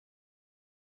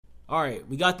All right,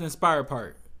 we got the inspired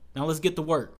part. Now let's get to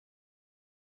work.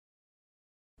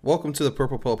 Welcome to the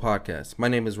Purple Pill Podcast. My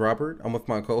name is Robert. I'm with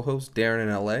my co-host Darren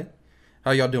in LA.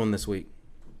 How y'all doing this week?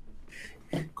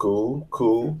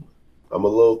 Cool. I'm a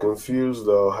little confused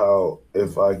though how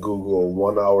if I Google a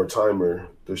 1 hour timer,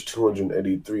 there's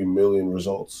 283 million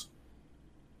results.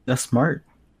 That's smart.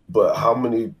 But how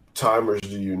many timers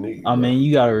do you need? I mean,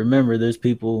 you gotta remember there's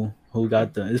people who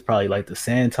got it's probably like the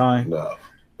sand time. No,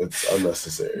 it's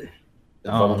unnecessary. If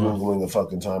I'm Googling a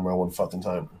fucking timer, I want a fucking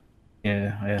timer.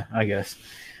 Yeah, I guess.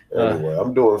 Anyway,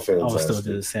 I'm doing fantastic. I would still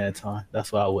do the sand time.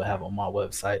 That's what I would have on my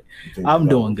website. I'm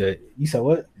doing good. You said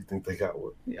what? You think they got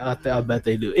what? I bet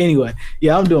they do. Anyway,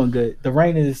 yeah, I'm doing good. The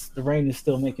rain is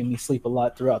still making me sleep a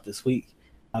lot throughout this week.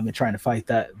 I've been trying to fight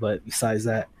that, but besides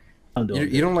that, I'm doing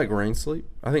good. You don't like rain sleep?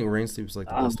 I think rain sleep is like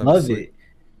the best time to sleep.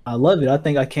 I love it. I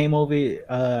think I came over it.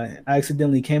 I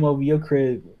accidentally came over your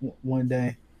crib one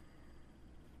day.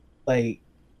 Like,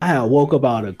 I had woke up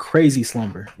out of a crazy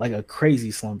slumber.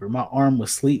 My arm was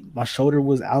asleep. My shoulder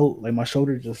was out. Like, my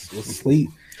shoulder just was asleep.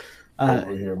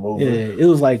 Over here moving. Yeah, it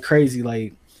was like crazy.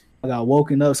 Like, I got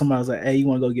woken up. Somebody was like, "Hey, you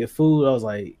want to go get food?" I was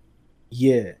like,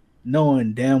 "Yeah,"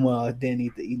 knowing damn well I didn't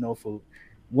need to eat no food.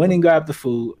 Went and grabbed the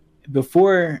food.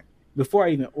 Before I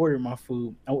even ordered my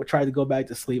food, I tried to go back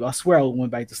to sleep. I swear I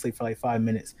went back to sleep for like 5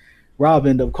 minutes. Rob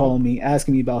ended up calling me,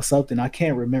 asking me about something. I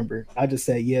can't remember. I just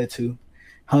said yeah to.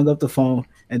 Hung up the phone,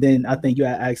 and then I think you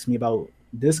had asked me about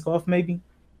disc golf maybe,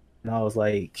 and I was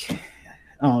like,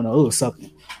 I don't know, it was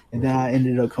something. And then I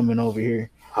ended up coming over here.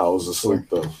 How was the sleep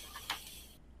though? It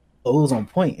was on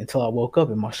point until I woke up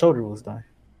and my shoulder was done.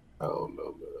 I don't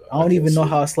know, man. I don't even know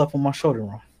how I slept on my shoulder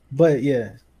wrong. But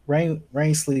yeah, rain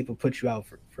sleep will put you out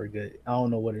for good. I don't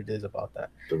know what it is about that.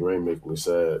 The rain make me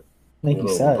sad. Make you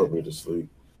sad. Put me to sleep.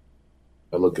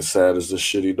 I look as sad as this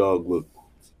shitty dog look.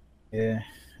 Yeah,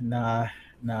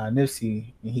 Nah,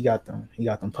 Nipsey, he got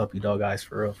them puppy dog eyes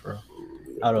for real.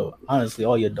 Out of honestly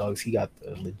all your dogs, he got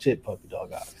the legit puppy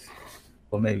dog eyes.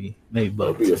 Well, maybe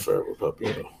both. I'll be a forever puppy.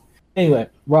 Yeah. Anyway,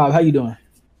 Rob, how you doing?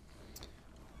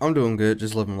 I'm doing good,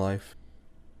 just living life.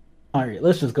 All right,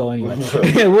 let's just go anyway.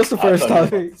 What's the first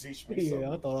topic?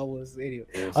 Yeah, I thought I was. Anyway,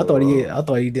 I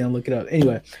thought he didn't look it up.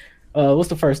 Anyway, what's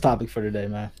the first topic for today,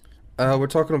 man? We're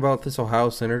talking about this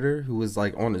Ohio senator who was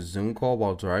like on a Zoom call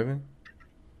while driving.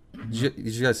 Did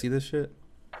you guys see this shit?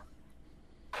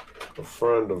 A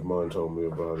friend of mine told me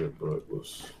about it, but it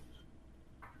was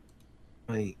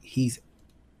like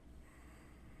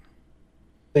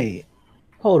Wait,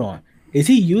 hold on. Is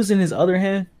he using his other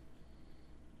hand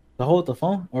to hold the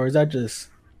phone, or is it just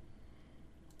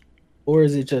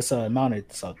mounted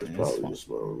to something? Probably just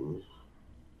mounted.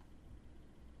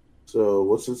 So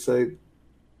what's it say?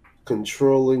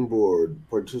 Controlling board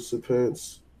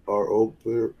participants are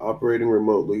operating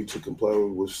remotely to comply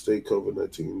with state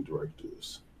COVID-19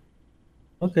 directives.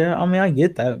 Okay, I mean, I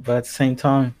get that, but at the same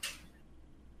time,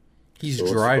 he's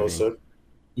driving.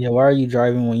 Yeah, why are you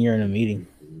driving when you're in a meeting?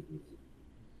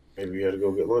 Maybe you had to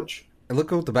go get lunch. And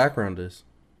look at what the background is.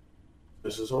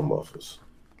 This is home office.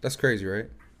 That's crazy, right?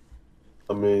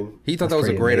 I mean, he thought that was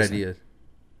a great idea.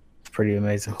 It's pretty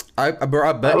amazing. I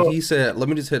bet he said, "Let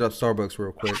me just hit up Starbucks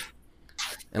real quick,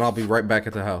 and I'll be right back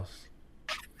at the house."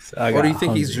 Or do you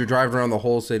think he's driving around the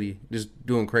whole city just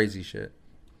doing crazy shit?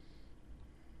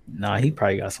 Nah, he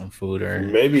probably got some food or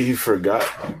maybe he forgot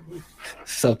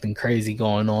something crazy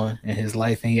going on in his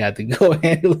life and he had to go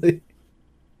handle it.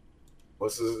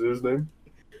 What's his name?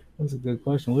 That's a good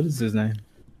question. What is his name?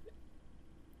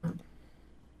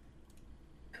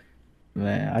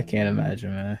 Man, I can't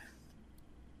imagine, man.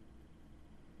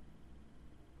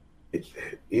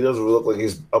 He doesn't look like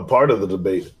he's a part of the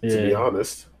debate, to be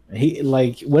honest. He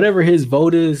like whatever his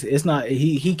vote is, it's not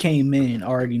he came in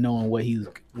already knowing what he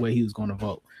was going to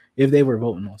vote if they were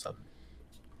voting on something.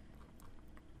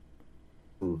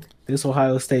 This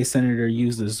Ohio State senator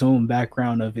used the Zoom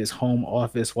background of his home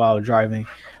office while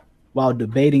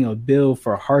debating a bill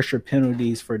for harsher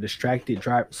penalties for distracted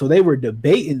drivers. So they were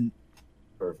debating.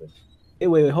 Perfect. Hey,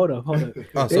 wait, hold up. Oh, so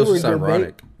it's just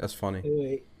ironic. That's funny.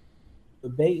 Wait.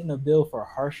 Debating a bill for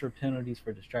harsher penalties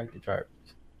for distracted drivers.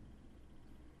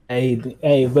 Hey,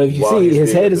 but you see,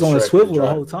 his head is on a swivel the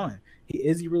whole time.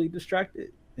 Is he really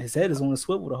distracted? His head is on a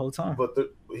swivel the whole time. But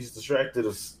he's distracted.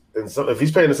 If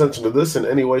he's paying attention to this in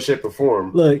any way, shape, or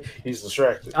form, look, he's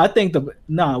distracted. I think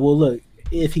look,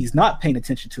 if he's not paying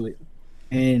attention to it,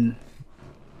 and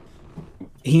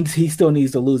he still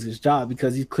needs to lose his job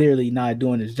because he's clearly not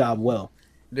doing his job well.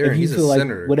 Darren, he's a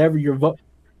senator. Whatever you're voting,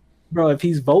 bro, if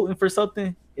he's voting for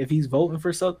something,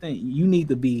 you need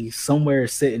to be somewhere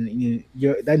sitting.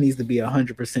 That needs to be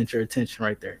 100% your attention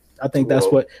right there. I think that's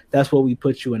what we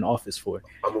put you in office for.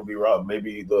 I'm gonna be robbed.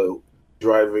 Maybe the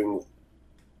driving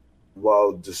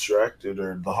while distracted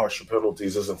or the harsher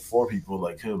penalties isn't for people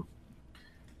like him.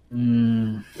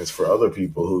 It's for other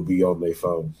people who be on their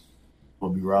phone. Will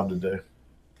be robbed today.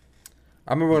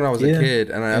 I remember when I was a kid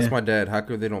and I asked my dad, how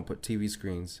come they don't put TV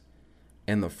screens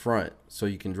in the front so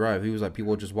you can drive? He was like,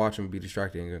 people just watch them and be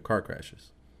distracted and get car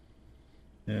crashes.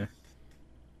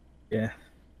 Yeah.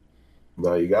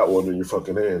 Now you got one in your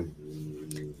fucking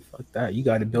hand. Fuck that. You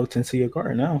got it built into your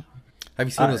car now. Have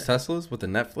you seen those Teslas with the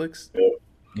Netflix?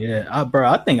 Yeah,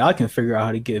 I think I can figure out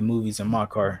how to get movies in my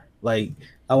car. Like,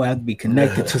 I would have to be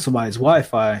connected to somebody's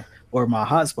Wi-Fi or my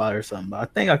hotspot or something. But I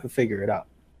think I could figure it out.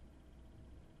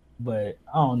 But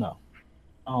I don't know.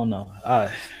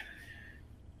 But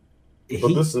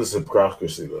this is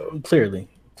hypocrisy, though. Clearly,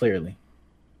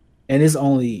 and it's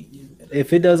only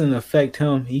if it doesn't affect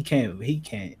him, he can't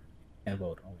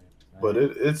vote on it. But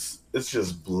it's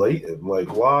just blatant.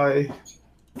 Like, why?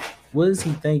 What is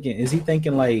he thinking? Is he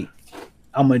thinking like,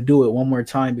 I'm gonna do it one more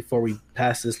time before we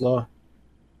pass this law?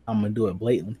 I'm gonna do it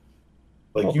blatantly.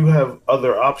 Like, you have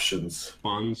other options.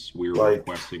 Funds. We're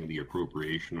requesting the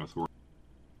appropriation authority.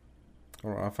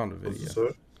 Oh, I found a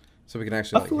video, so we can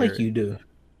actually. I feel like you do.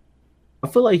 I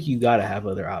feel like you gotta have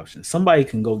other options. Somebody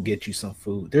can go get you some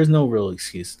food. There's no real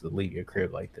excuse to leave your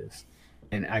crib like this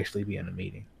and actually be in a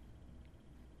meeting.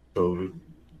 COVID.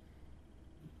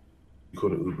 He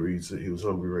couldn't Uber Eats it. He was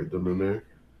hungry right then and there.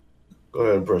 Go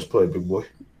ahead and press play, big boy.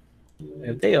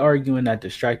 If they arguing that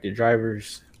distracted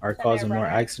drivers are causing more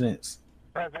accidents.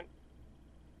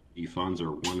 The funds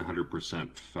are 100%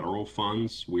 federal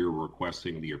funds. We are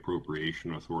requesting the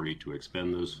appropriation authority to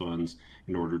expend those funds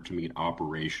in order to meet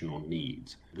operational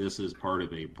needs. This is part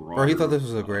of a broader he thought this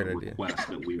was a great idea. Request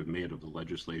that we have made of the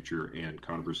legislature and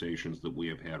conversations that we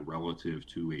have had relative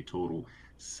to a total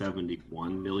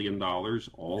 $71 million.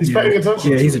 All he's paying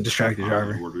attention. Yeah, he's a distracted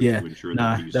driver. Yeah,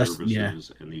 that's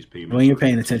and these payments when you're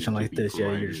paying attention like this,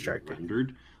 you're distracted.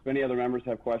 Rendered. Do any other members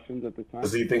have questions at this time?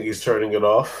 Does he think he's turning it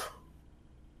off?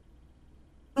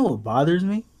 You know what bothers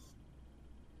me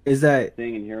is that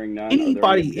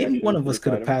any one of us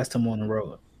could have passed him on the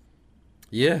road.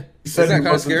 Yeah, isn't that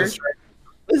kind of scary?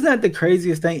 Isn't that the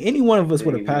craziest thing? Any one of us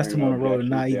would have passed him on the road and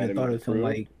not even thought of him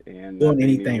like doing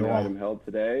anything wrong. Held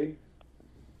today.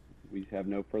 We have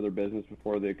no further business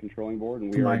before the controlling board,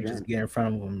 and we might just get in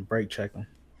front of him and brake check him.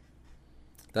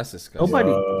 That's disgusting. Nobody,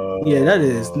 that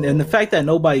is, and the fact that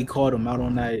nobody called him out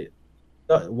on that,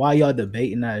 why y'all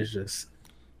debating that is just.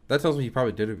 That tells me he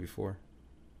probably did it before.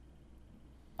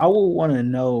 I would want to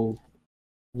know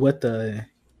what they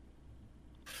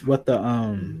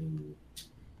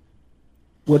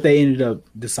ended up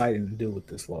deciding to do with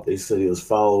this law. They said he was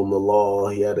following the law.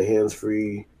 He had a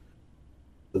hands-free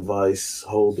device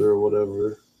holder or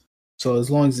whatever. So as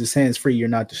long as it's hands-free, you're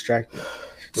not distracted.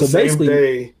 So basically, same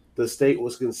day, the state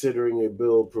was considering a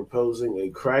bill proposing a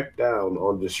crackdown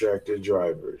on distracted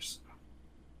drivers.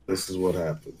 This is what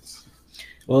happens.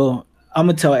 Well, I'm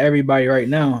going to tell everybody right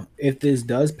now, if this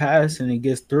does pass and it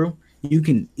gets through, you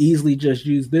can easily just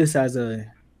use this as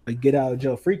a get out of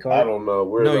jail free card. I don't know.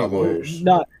 We're not lawyers.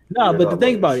 No, but the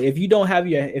thing about it, if you don't have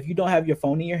your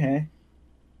phone in your hand,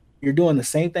 you're doing the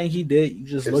same thing he did. You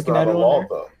just looking at it. It's not a law,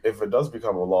 though. If it does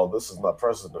become a law, this is not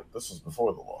precedent. This is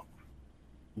before the law.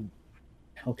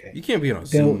 Okay. You can't be on a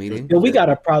Zoom meeting. We got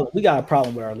a problem. We got a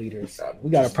problem with our leaders.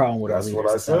 We got a problem with our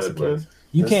leaders. That's what I said, man.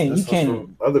 You can't.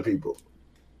 Other people.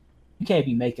 You can't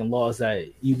be making laws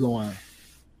that you going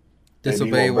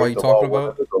disobey while you talking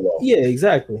about. Yeah,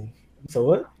 exactly. So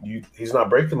what? He's not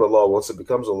breaking the law once it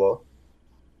becomes a law.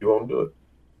 You won't do it.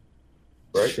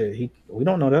 Right? Shit, we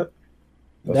don't know that.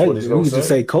 That's what he's gonna say. Just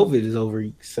say COVID is over.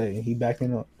 You say he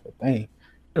backing up the thing.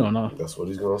 You don't know. That's what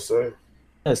he's gonna say.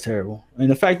 That's terrible.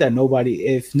 And the fact that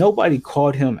if nobody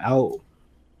called him out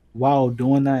while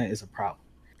doing that is a problem.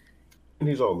 And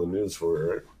he's on the news for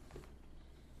it, right?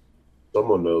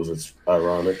 Someone knows it's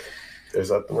ironic. Is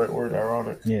that the right word?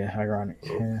 Ironic? Yeah, ironic.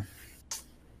 Oh. Yeah.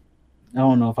 I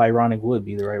don't know if ironic would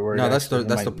be the right word. No, that's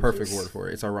the perfect word for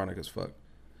it. It's ironic as fuck.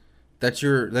 That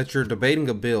you're debating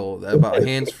a bill about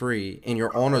hands free and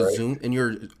you're on a Zoom and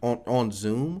you're on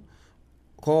Zoom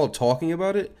call talking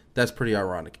about it. That's pretty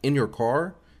ironic. In your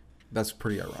car, that's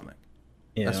pretty ironic.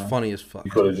 Yeah. That's funny as fuck.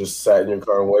 You could have just sat in your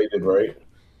car and waited, right?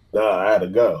 Nah, I had to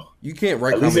go. You can't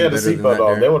write. At least he had the seatbelt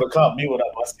on. They would have caught me without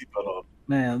my seatbelt on.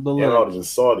 Man, but look, I would have been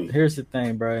salty. Here's the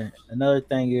thing, bro. Another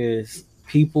thing is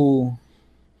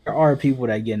there are people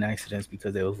that get in accidents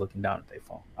because they was looking down at their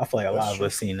phone. I feel like a lot of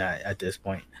us seen that at this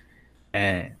point.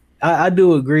 And I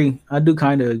do agree. I do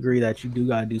kind of agree that you do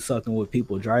got to do something with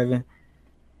people driving.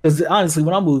 Because honestly,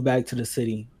 when I moved back to the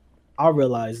city, I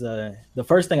realized the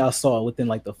first thing I saw within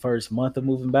like the first month of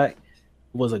moving back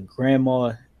was a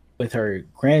grandma with her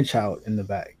grandchild in the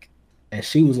back, and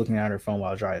she was looking at her phone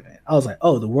while driving. I was like,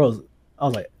 oh, the world's. I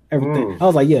was like, everything. I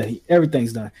was like, yeah,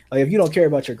 everything's done. Like if you don't care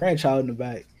about your grandchild in the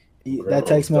back, that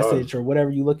text message or whatever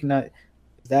you're looking at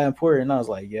is that important. And I was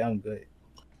like, yeah, I'm good.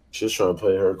 She's trying to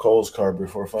play her Coles card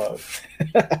before 5.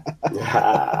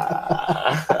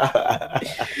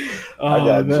 I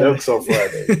got jokes on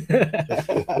Friday.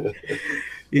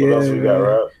 What else we got,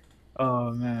 Rob?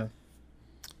 Oh man.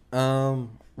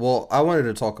 Well, I wanted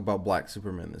to talk about Black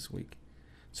Superman this week.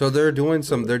 So they're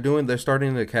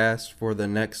starting to cast for the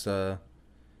next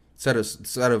set of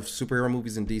superhero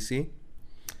movies in DC,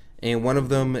 and one of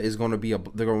them is going to be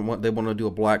they want to do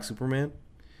a Black Superman.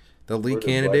 The lead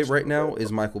candidate right now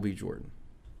is Michael B. Jordan.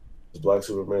 Is Black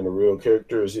Superman a real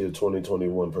character, or is he a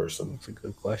 2021 person? That's a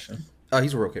good question.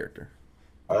 He's a real character.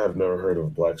 I have never heard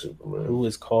of Black Superman. Who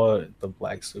is called the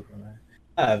Black Superman?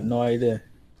 I have no idea.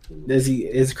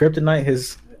 Is Kryptonite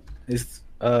his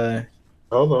Hold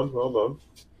on.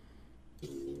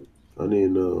 I need to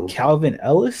know. Calvin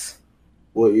Ellis?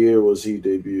 What year was he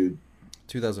debuted?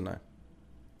 2009.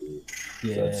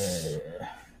 Yeah.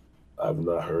 I've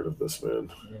not heard of this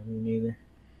man. Yeah, me neither.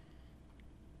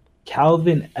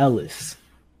 Calvin Ellis.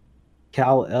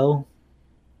 Kal-El.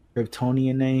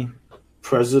 Kryptonian name.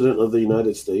 President of the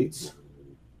United States.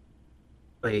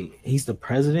 Wait, he's the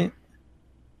president?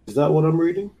 Is that what I'm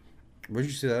reading? Where'd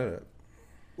you see that at?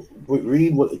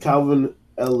 Read what Calvin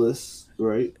Ellis,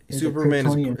 right? Superman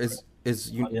is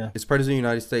president of the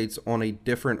United States on a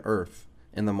different Earth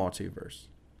in the multiverse.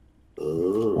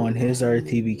 On his Earth,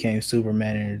 he became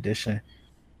Superman in addition.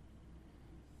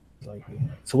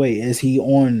 So wait, is he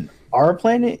on our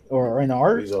planet or in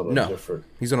ours?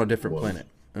 He's on a different planet.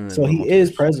 So he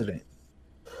is president.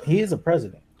 He is a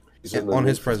president. On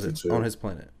his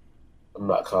planet. I'm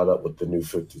not caught up with the new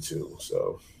 52,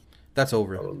 so that's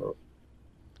over. I don't know.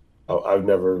 I've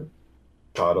never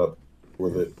caught up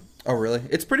with it. Oh, really?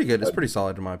 It's pretty good. It's pretty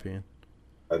solid in my opinion.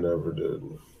 I never did.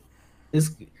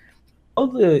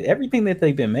 Everything that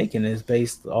they've been making is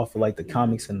based off of like the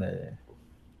comics in the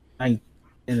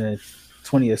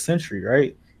 20th century,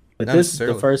 right? But Not this is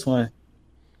the first one.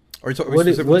 Are you talking about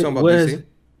DC?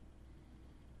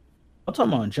 I'm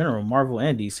talking about in general, Marvel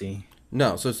and DC.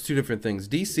 No, so it's two different things.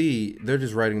 DC, they're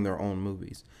just writing their own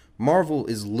movies. Marvel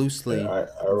is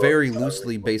very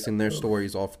loosely basing their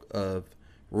stories off of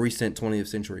recent 20th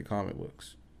century comic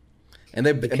books. And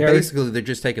they're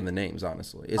just taking the names,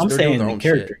 honestly. I'm saying the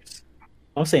characters.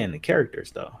 I'm saying the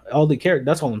characters, though.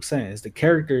 That's all I'm saying is the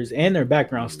characters and their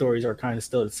background stories are kind of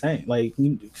still the same. Like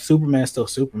Superman's still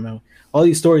Superman. All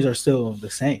these stories are still the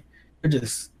same. They're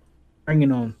just bringing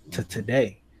them to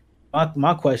today.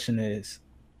 My question is,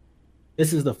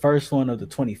 this is the first one of the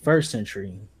 21st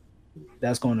century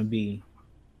that's going to be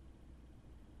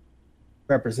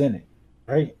represented,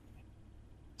 right?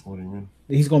 What do you mean?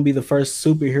 He's going to be the first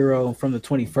superhero from the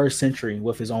 21st century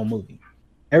with his own movie.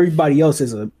 Everybody else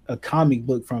is a comic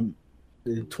book from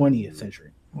the 20th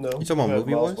century. No. You talking about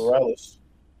movie-wise? Morales.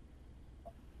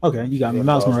 Okay, you got me.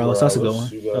 Miles Morales. That's a good one.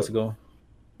 That's a good one.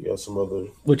 You got some other.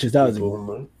 That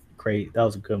was great. That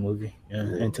was a good movie. Yeah.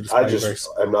 Into the Spider-Verse.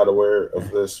 I'm not aware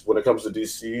of this. When it comes to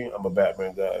DC, I'm a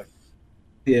Batman guy.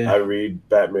 Yeah. I read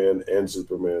Batman and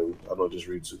Superman. I don't just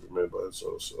read Superman by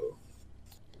itself. So.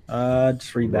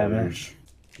 Just read Batman.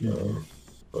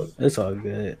 But it's all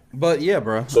good. But yeah,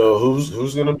 bro. So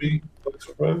who's gonna be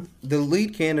Superman? The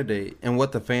lead candidate and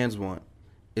what the fans want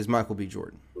is Michael B.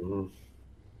 Jordan. Mm-hmm.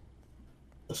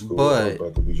 That's cool. But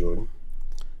Michael B. Jordan.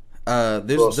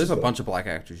 There's a bunch of black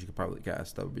actors you could probably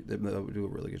cast that would do a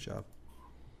really good job.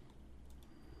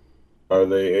 Are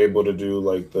they able to do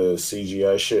like the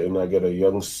CGI shit and not get a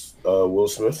young Will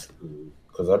Smith?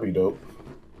 Because that'd be dope.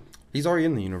 He's already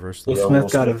in the universe. Will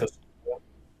Smith got a.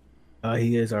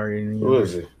 He is already in the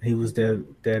universe. Who is he? He was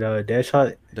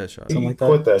Deadshot. He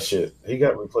quit that shit. He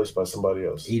got replaced by somebody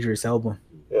else. Idris Elba.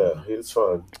 Yeah, it's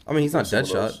fine. I mean, he's not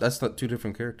Deadshot. That's not two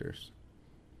different characters.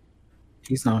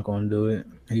 He's not going to do it.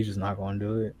 He's just not going to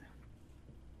do it.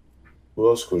 Who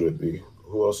else could it be?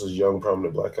 Who else is young,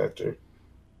 prominent black actor?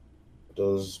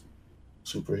 Does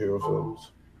superhero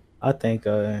films? I think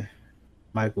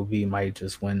Michael B might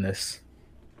just win this.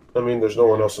 I mean, there's no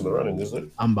one else in the running, is there?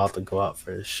 I'm about to go out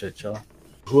for this shit, y'all.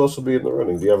 Who else will be in the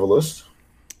running? Do you have a list?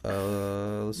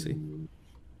 Let's see.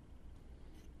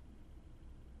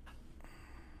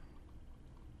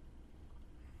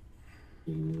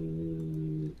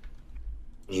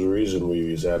 There's a reason we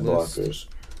use ad blockers.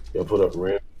 You'll put up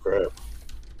random crap.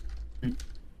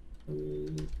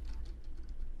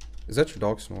 Is that your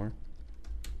dog snoring?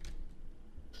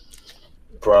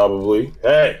 Probably.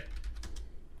 Hey,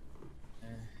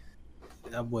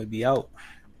 That boy be out.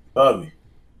 Bobby.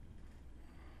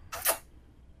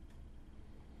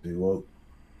 You woke?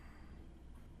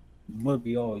 Would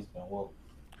be always been woke.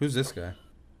 Who's this guy?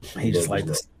 He just like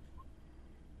this.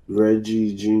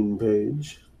 Reggie Jean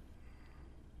Page.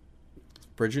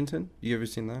 Bridgerton? You ever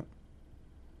seen that?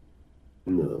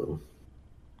 No.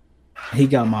 He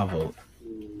got my vote.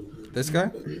 This guy?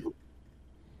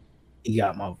 He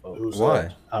got my vote. Who's Why?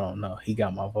 that? I don't know. He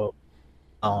got my vote.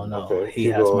 I don't know. Okay, He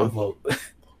keep has going. my vote.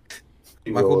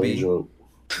 Keep Michael going, B. John.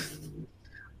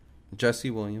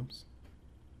 Jesse Williams.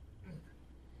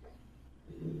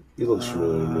 He looks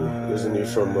familiar to me. Isn't he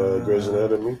from Grey's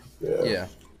Anatomy? Yeah. Yeah.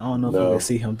 I don't know if No. I can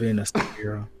see him being a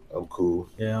superhero. I'm cool.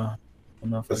 Yeah. I don't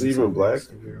know if I Is can he see even him being a black?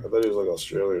 superhero. I thought he was like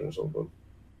Australian or something.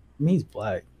 I mean, he's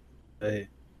black. But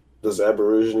Does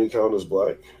Aborigine count as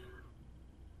black?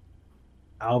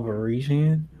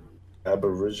 Aborigine?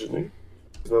 Aborigine?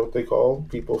 Is that what they call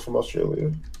people from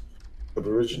Australia?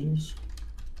 Aborigines?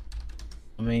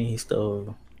 I mean, he's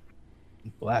still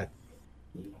black.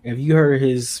 If you heard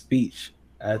his speech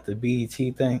at the BET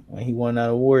thing when he won that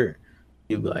award,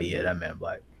 you'd be like, yeah, that man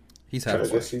black. He's I half guess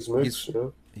black. he's mixed. Yeah.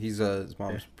 He's his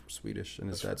mom's Swedish and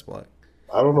his dad's black.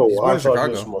 I don't know He's why born I in thought he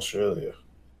was Chicago. from Australia.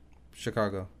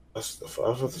 Chicago. I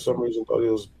for some reason thought he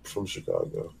was from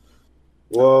Chicago.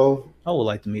 Well, I would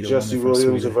like to meet a Jesse woman from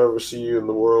Williams, if Sweden. I ever see you in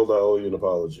the world, I owe you an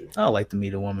apology. I would like to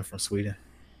meet a woman from Sweden.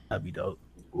 That'd be dope.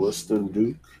 Weston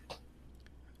Duke.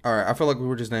 All right. I feel like we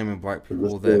were just naming black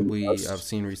people that we have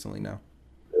seen recently now.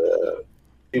 Yeah.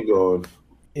 Keep going.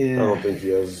 I Yeah, don't think he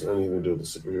has anything to do with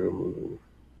the superhero movie.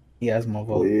 he has my Oh,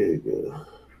 vote. yeah, good.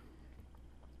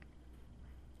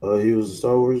 He was a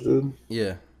Star Wars dude.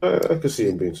 Yeah. I could see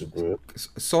him being Superman.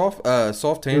 Soft He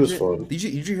was tangent. fun. Did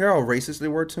you hear how racist they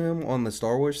were to him on the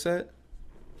Star Wars set?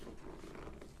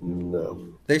 No.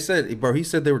 They said, bro, he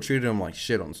said they were treating him like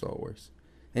shit on Star Wars,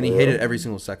 and he Yeah. hated every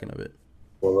single second of it.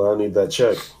 Well, I need that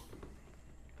check.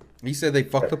 He said they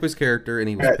fucked up his character, and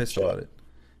he was That pissed check. about it,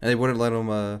 and they wouldn't let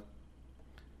him.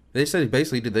 They said they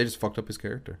just fucked up his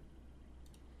character.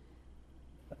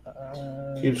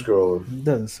 Keep scrolling. It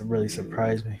doesn't really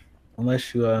surprise me.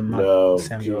 Unless you No, keep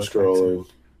Samuel L. scrolling.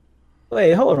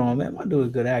 Wait, hold on, man. My dude's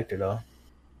a good actor though.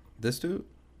 This dude,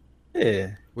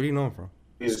 Yeah. what do you know him from?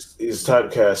 He's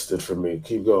typecasted for me.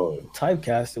 Keep going.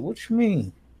 Typecasted. What you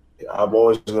mean? I'm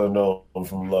always gonna know him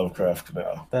from Lovecraft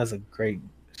now. That's a great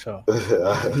show.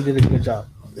 He did a good job.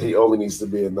 He only needs to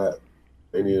be in that.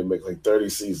 They need to make like 30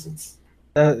 seasons.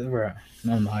 Bro.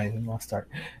 No, I even want to start.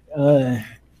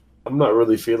 I'm not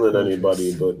really feeling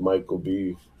anybody but Michael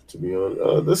B. To be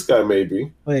honest, this guy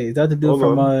maybe Wait, is that the dude Hold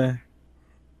from on.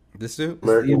 This dude?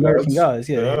 the American Gods?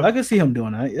 Yeah, Yeah. I can see him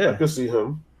doing that. I Yeah. could see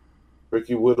him.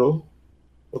 Ricky Whittle.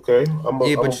 Okay,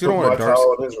 Yeah, but you don't want a dark-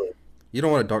 on his ring. You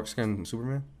don't want a dark skinned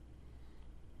Superman?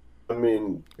 I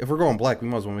mean, If we're going black, we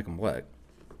might as well make him black.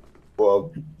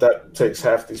 well, that takes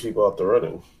half these people out the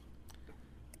running.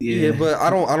 Yeah, but I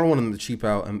don't want him to cheap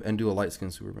out and do a light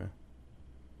skinned Superman.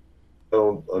 I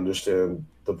don't understand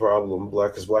the problem.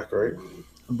 Black is black, right?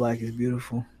 Black is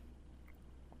beautiful.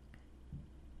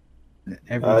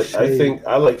 Every I shade. think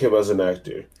I like him as an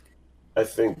actor. I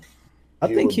think would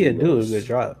he'd be do a nice. good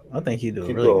job. I think he'd do a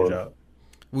Keep really going. good job.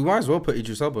 We might as well put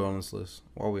Idris Elba on this list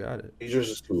while we at it. He's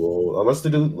just too old. Unless they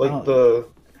do like Oh.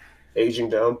 the aging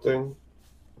down thing,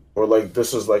 or like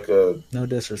this is like a No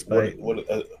disrespect. what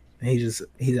He's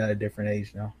at a different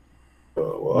age now.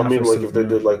 well, I Not mean, for like if they Superman.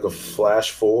 did like a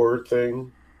flash forward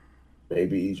thing,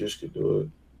 maybe he just could do it.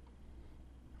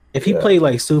 If he Yeah. played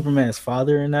like Superman's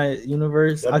father in that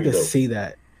universe, That'd I be could dope. see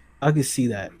that. I could see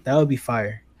that. That would be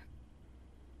fire.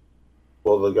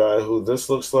 Well, the guy who this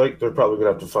looks like, they're probably gonna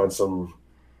have to find some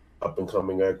up and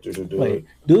coming actor to do Wait, it.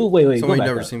 dude, wait, go Someone back you've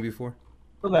never up. seen before.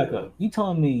 Go back up. You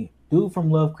telling me dude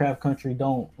from Lovecraft Country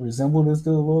don't resemble this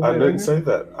dude a little bit? I right didn't here? say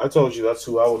that. I told you that's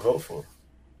who I would vote for.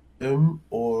 Him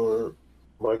or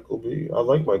Michael B. I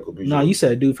like Michael B. No, you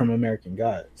said dude from American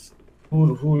Gods.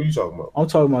 Who are you talking about? I'm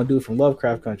talking about dude from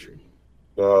Lovecraft Country.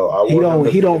 No, I He want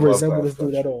him to don't be in resemble Lovecraft this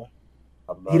dude at Country. all.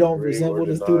 I'm not He don't agreeing resemble or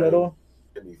this dude at denying all.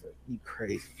 Anything. You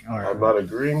crazy. All right. I'm not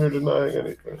agreeing or denying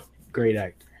anything. Great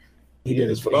actor. He He did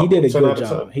is a phenomenal. 10 good out of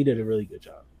job. 10. He did a really good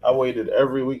job. I waited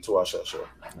every week to watch that show.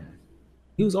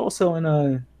 He was also in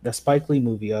the Spike Lee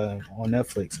movie on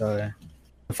Netflix, The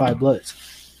Five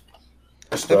Bloods.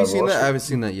 Have you seen that? I haven't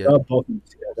seen that yet. Both movies,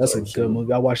 yeah, that's a good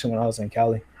movie. I watched it when I was in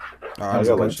Cali. I I got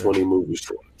like watch it. 20 movies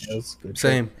to watch. It was a good.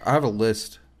 Same. I have a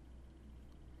list.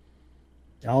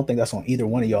 I don't think that's on either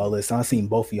one of y'all lists. I've seen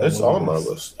both of y'all. It's on my movies.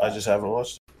 list. I just haven't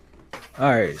watched it. All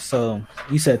right, so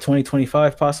you said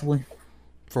 2025 possibly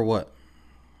For what?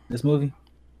 this movie.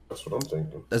 That's what I'm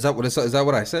thinking. Is that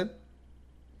what I said?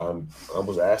 I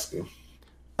was asking.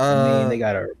 I mean, they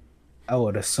gotta. I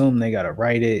would assume they gotta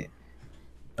write it.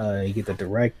 You get the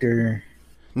director.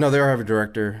 No, they already have a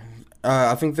director.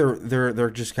 I think they're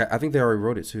just. I think they already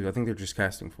wrote it too. I think they're just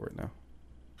casting for it now.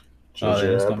 Oh,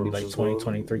 J.J. it's gonna be Abrams like is one.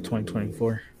 2023,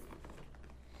 2024.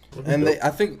 And I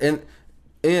think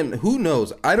and who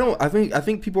knows? I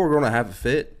think people are going to have a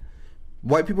fit.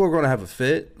 White people are going to have a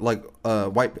fit. Like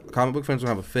white comic book fans will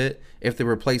have a fit if they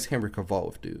replace Henry Cavill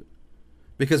with dude.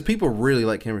 Because people really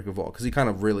like Henry Cavill because he kind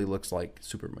of really looks like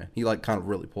Superman. He like kind of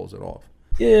really pulls it off.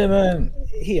 Yeah, man.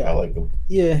 I like him.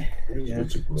 Yeah. He's a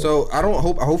good Superman. So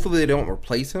hopefully they don't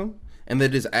replace him and they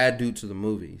just add dude to the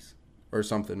movies or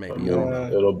something maybe. I don't know.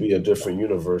 It'll be a different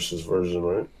universe's version,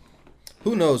 right?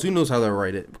 Who knows? Who knows how they'll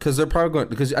write it? Because they're probably going.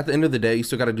 Because at the end of the day, you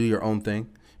still got to do your own thing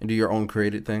and do your own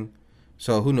created thing.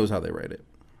 So who knows how they write it?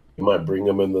 You might bring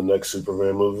him in the next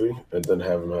Superman movie and then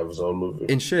have him have his own movie.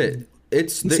 And shit,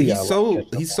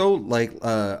 he's so like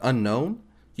unknown.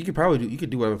 You could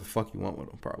do whatever the fuck you want with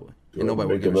him, probably. And nobody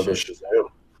would make give a another shit. Shazam,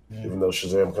 even though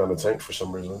Shazam kind of tanked for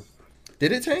some reason.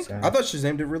 Did it tank? I thought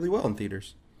Shazam did really well in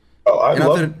theaters. Oh, I And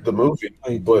love the movie,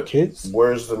 Wait, but the kids?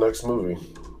 where's the next movie?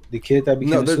 The kid that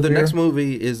became No, a the superhero? next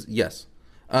movie is yes.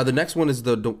 The next one is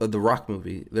the Rock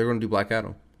movie. They're going to do Black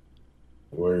Adam.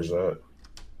 Where's that?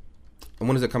 And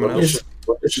when is it coming When out?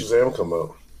 did Shazam come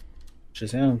out?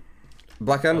 Shazam.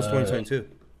 Black Adam is 2022.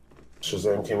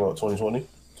 Shazam came out 2020,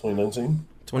 2019.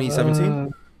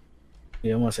 2017.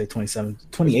 Yeah, I want to say 2017,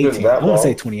 It's 2018. been that I want to say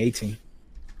long. 2018.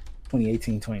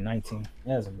 2018, 2019. It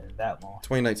hasn't been that long.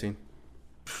 2019.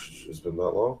 It's been that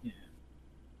long.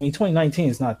 I mean, 2019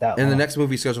 is not that long. And the next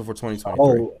movie is scheduled for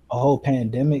 2023. a whole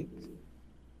pandemic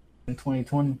in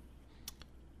 2020.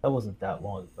 That wasn't that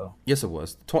long ago. Yes, it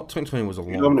was. 2020 was a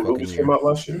long You know how many fucking movies year. came out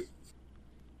last year?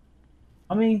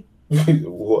 I mean,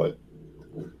 What?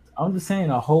 I'm just saying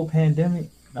a whole pandemic.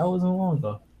 That wasn't long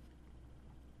ago.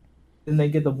 Didn't they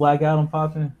get the Black Adam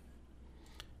popping?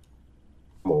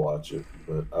 I'm gonna watch it,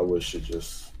 but I wish it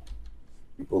just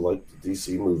people like the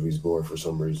DC movies more for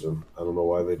some reason. I don't know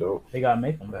why they don't. They gotta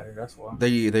make them better. That's why.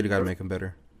 They got to make them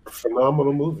better.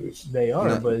 Phenomenal movies. They are,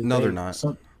 No- but no, they're not.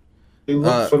 They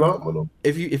look phenomenal.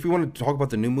 If you want to talk about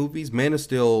the new movies, Man of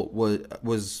Steel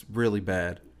was really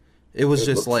bad. It was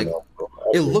just like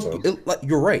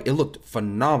you're right. It looked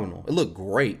phenomenal. It looked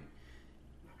great,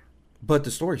 but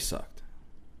the story sucked.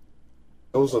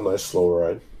 It was a nice slow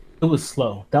ride. It was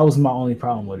slow. That was my only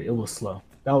problem with it. It was slow.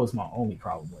 That was my only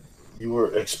problem with it. You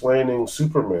were explaining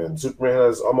Superman. Superman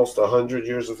has almost 100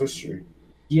 years of history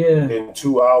Yeah, in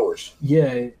 2 hours.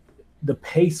 yeah. The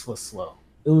pace was slow.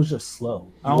 It was just slow.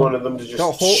 You wanted them to just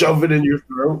The whole- shove it in your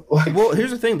throat. Like, Well,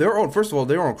 here's the thing. First of all,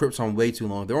 they were on Krypton way too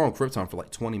long. They were on Krypton for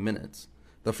like 20 minutes.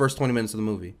 The first 20 minutes of the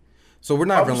movie. So we're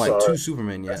not I'm even like sorry. to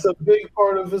Superman yet. that's a big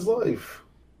part of his life.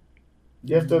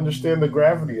 You have to understand the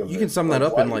gravity of it. You can sum that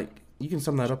up in why-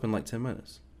 like 10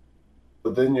 minutes.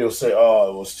 But then you'll say,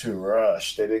 "Oh, it was too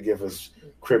rushed. They didn't give us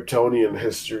Kryptonian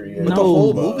history." And But the No,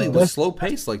 whole but movie was that's- slow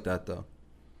paced like that though.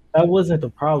 That wasn't the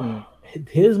problem.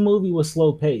 His movie was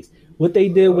slow paced. What they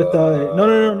did with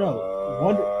no.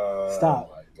 Wonder,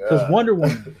 stop. Because Wonder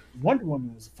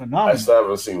Woman was I phenomenal. still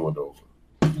haven't seen Wonder Woman.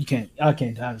 I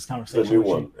can't have this The conversation. new with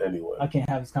one, you. anyway. I can't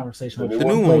have this conversation. The with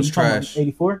new you. one Wait, was you talking about trash.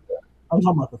 84. I'm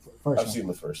talking about the first I've one. seen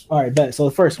the first one. All right, bet. So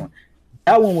the first one,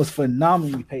 that one was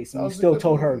phenomenally paced, and That you was a still good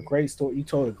told her a movie. great story. You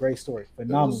told a great story, It was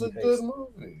phenomenally a paced. good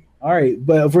movie. All right,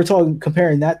 but if we're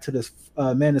comparing that to this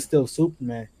Man of Steel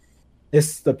Superman,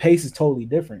 the pace is totally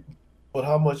different. But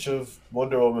how much of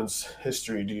Wonder Woman's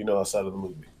history do you know outside of the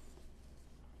movie?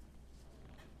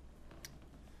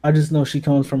 I just know she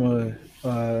comes from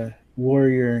a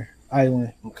warrior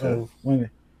island Okay. of women.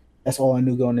 That's all I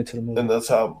knew going into the movie. And that's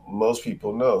how most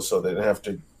people know, so they didn't have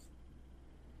to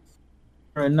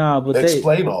Nah, but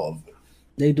explain all of it.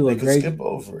 they do They a could great. skip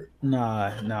over it.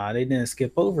 Nah, they didn't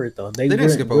skip over it though. They didn't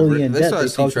went skip really over it. in They depth. started They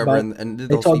Steve talked Trevor about- and did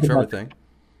they the Steve talked Trevor about- thing.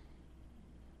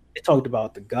 They talked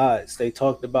about the gods. They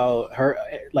talked about her,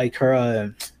 like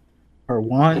her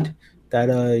wand that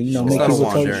It's make not a people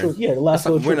wand, tell the Darren. truth. Yeah, the That's last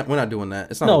not, truth. we're not doing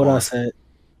that. It's not. No, a what I wand. said.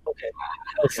 Okay.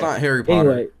 It's not Harry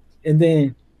Potter. Anyway, and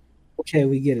then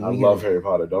we get it. I we get love it. Harry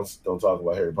Potter. Don't talk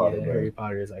about Harry Potter, Yeah, man. Harry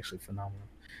Potter is actually phenomenal.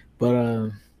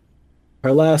 But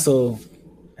her lasso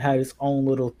had its own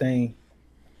little thing.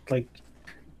 Like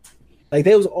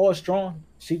they was all strong.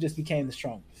 She just became the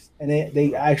strongest. And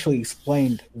they actually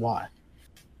explained why.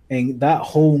 And that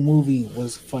whole movie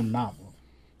was phenomenal.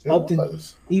 It Up to-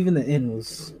 was. Even the end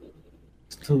was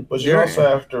too. But you also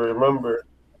have to remember,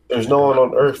 there's no one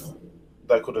on Earth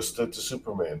that could have stood to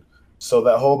Superman. So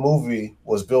that whole movie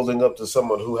was building up to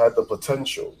someone who had the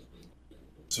potential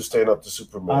to stand up to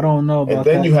Superman. I don't know about and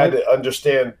then that. you had to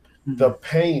understand the Mm-mm.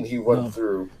 pain he went No.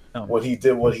 through No. when he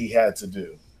did what he had to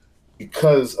do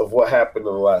because of what happened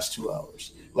in the last 2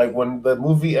 hours. Like when the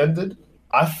movie ended,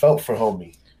 I felt for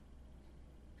homie.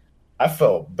 I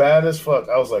felt bad as fuck.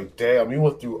 I was like, damn, you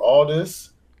went through all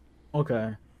this.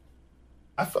 Okay.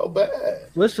 I felt bad.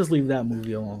 Let's just leave that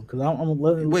movie alone because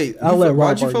Wait, I'll let Rob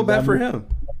why'd you argue feel bad that for movie. him?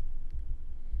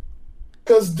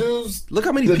 Because dudes Look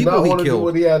how many did people not he want to do killed.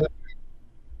 what he had to.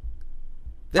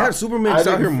 They had Superman I just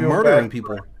out didn't here feel murdering bad.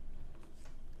 people.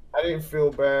 I didn't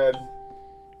feel bad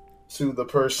to the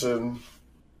person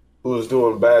who was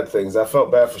doing bad things. I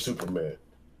felt bad for Superman.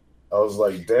 I was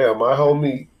like, damn, my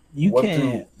homie You went can't.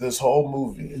 through this whole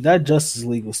movie. That Justice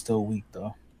League was still weak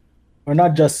though, or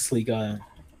not Justice League.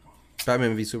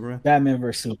 Batman v Superman. Batman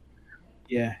vs Superman.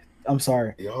 Yeah, I'm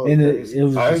sorry. Yo, And crazy. it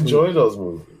was I just enjoy weak. those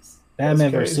movies.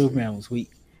 Batman That's vs crazy. Superman was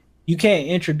weak. You can't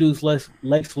introduce Lex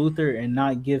Luthor and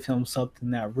not give him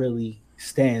something that really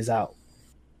stands out.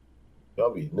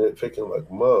 Y'all be nitpicking like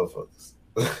motherfuckers.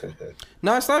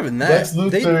 No, it's not even that. Lex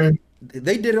Luthor.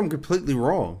 They did him completely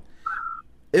wrong.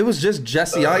 It was just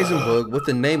Jesse Eisenberg with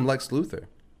the name Lex Luthor.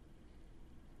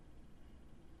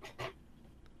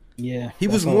 Yeah, He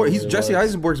was that's all more. it He's really Jesse was.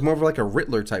 Eisenberg's more of like a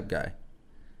Riddler type guy.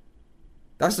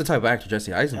 That's the type of actor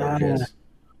Jesse Eisenberg is.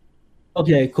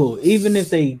 Okay, cool. Even if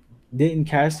they didn't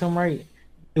cast him right,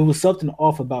 it was something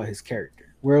off about his character.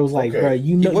 Where it was like, Okay. bro,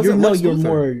 you know, wasn't Lex you're Luthor.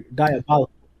 more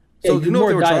diabolical. So Yeah, you you're know what more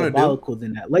they were trying to do? diabolical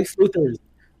than that. Lex Luthor is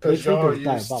Because y'all are is used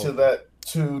diabolical. to that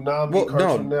Toonami Well,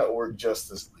 Cartoon no. Network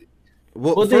Justice League.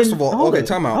 Well, Well, first then, of all, hold okay, up,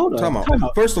 time hold out, up, time out. time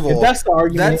out. First of If all, that's the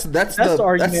argument. that's the the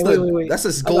argument. Wait. that's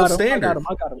his I gold got him, standard.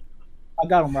 I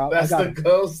got him, Rob. That's I got the him.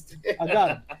 ghost. I got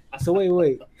him. So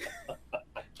wait.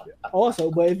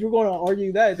 Also, but if you're going to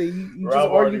argue that, then you just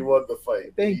Rob already argue. won the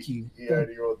fight. Thank you. He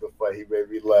already won the fight. He made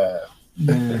me laugh.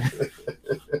 Man,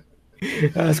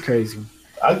 that's crazy.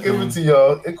 I'll give it to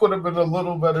y'all. It could have been a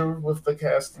little better with the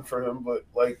casting for him, but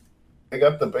like they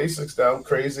got the basics down.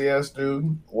 Crazy ass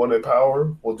dude, wanted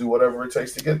power, will do whatever it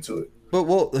takes to get to it. But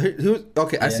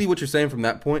okay, I Yeah. see what you're saying from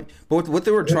that point. But what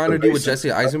they were Yeah, trying the to do with basics, Jesse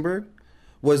right? Eisenberg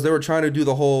was they were trying to do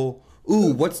the whole,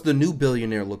 ooh, what's the new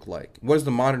billionaire look like? What does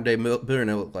the modern day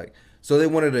billionaire look like? So they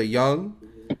wanted a young,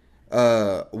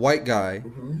 white guy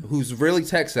who's really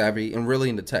tech savvy and really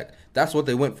into tech. That's what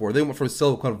they went for. They went for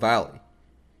Silicon Valley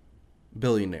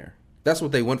billionaire. That's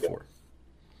what they went for.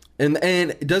 And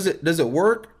does it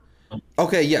work?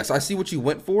 Okay, yes, I see what you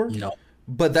went for. No,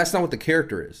 But that's not what the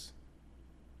character is.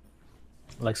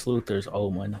 Lex Luthor's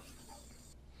old money.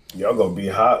 Y'all gonna be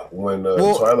hot when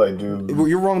Well, Twilight dude.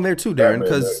 You're wrong there too, Darren, Batman,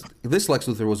 because this Lex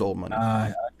Luthor was old money.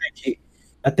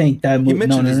 I think that movie.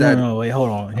 mentioned his dad. No, wait, hold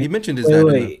on. He mentioned his dad. in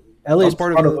Wait. LA was just,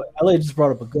 part brought of up, LA just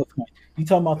brought up a good point. You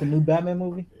talking about the new Batman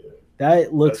movie?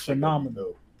 That looks That shit gonna be phenomenal.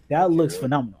 dope. That looks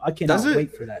phenomenal. I cannot Does it?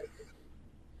 wait for that.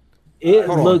 It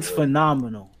Hold on. looks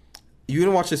phenomenal. You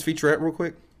gonna watch this featurette real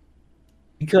quick?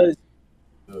 Because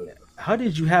Good. how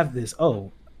did you have this?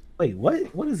 Oh, wait,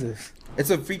 what? What is this? It's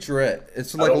a featurette.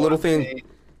 It's I like a don't little wanna thing. see-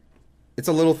 It's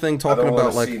a little thing I talking don't wanna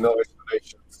about like see no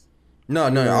explanations. no. I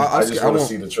just I want to won't.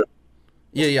 see the trailer.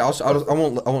 Yeah. I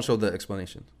won't show the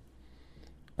explanation.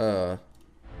 I'll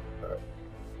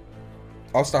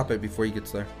stop it before he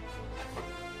gets there.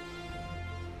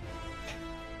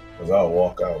 Because I'll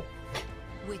walk out.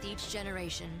 With each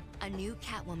generation, a new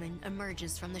Catwoman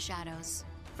emerges from the shadows.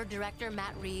 For director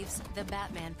Matt Reeves, The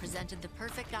Batman presented the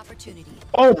perfect opportunity.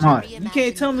 Oh to my! You reimagine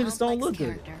can't tell the me this don't complex look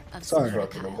good. character of Sorry. Selina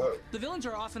Fucking them Kyle. up. The villains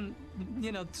are often,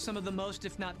 some of the most,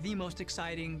 if not the most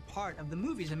exciting part of the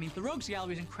movies. I mean, the Rogues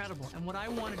Gallery is incredible. And what I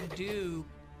wanted to do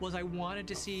was I wanted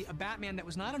to see a Batman that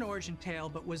was not an origin tale,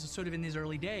 but was sort of in these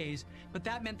early days. But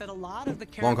that meant that a lot of the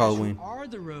Long characters Halloween. who are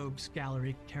the Rogues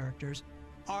Gallery characters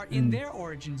are in their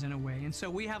origins in a way. And so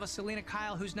we have a Selina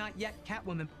Kyle who's not yet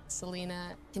Catwoman.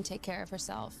 Selena can take care of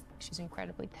herself. She's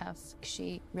incredibly tough.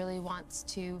 She really wants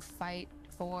to fight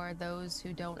for those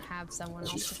who don't have someone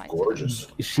else She's to fight gorgeous.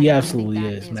 for. She And I absolutely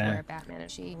think that is, where man. Batman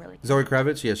is. She really Zoe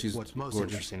Kravitz. Yeah, she's What's most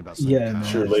gorgeous. interesting about Yeah, Selena man.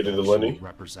 Kyle She related to is Lenny?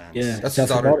 represents Yeah, That's that's his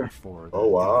her daughter. daughter. for the Oh,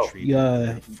 wow. ill-treated,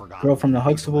 Yeah, the forgotten girl from the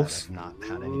people Huxtables. that have not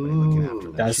had anybody looking after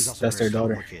them. That's- She's also that's very their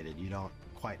daughter. complicated. You don't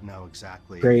quite know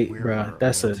exactly Great, where bruh. her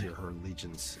That's loyalty or her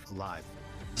allegiance lies.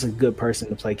 It's a good person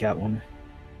to play Catwoman.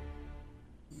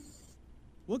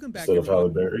 Welcome back, Instead of Halle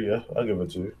everyone. Berry, yeah, I'll give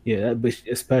it to you. Yeah, that bitch,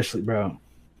 especially, bro.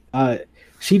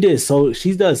 She does so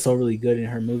really good in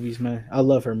her movies, man. I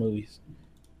love her movies.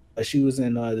 She was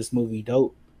in this movie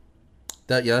Dope.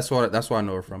 That's why I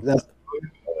know her from.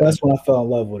 That's when I fell in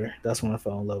love with her. That's when I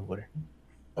fell in love with her.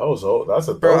 That was old. That's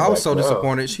a Bro, I was throwback so now.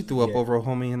 disappointed. She threw up Yeah. over a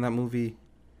homie in that movie.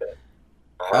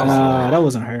 That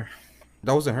wasn't her.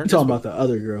 That wasn't her. You talking about the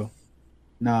other girl?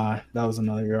 Nah, that was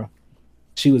another girl.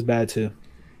 She was bad too.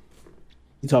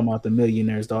 You talking about the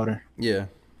millionaire's daughter? Yeah.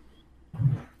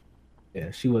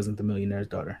 Yeah, she wasn't the millionaire's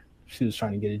daughter. She was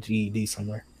trying to get a GED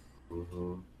somewhere.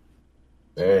 Mm-hmm.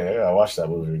 Yeah, I watched that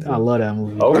movie. Dude. I love that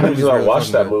movie. The only reason I really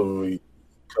watched that fucking movie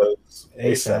because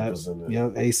ASAP ASAP. was in it.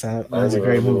 Yep, ASAP. That I was a didn't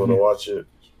great really want to movie. watch it.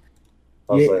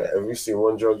 I was Yeah. like, have you seen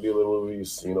one drug dealer movie? You've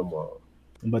seen them all.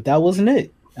 But that wasn't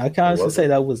it. I can honestly wasn't? say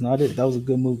that was not it. That was a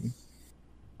good movie.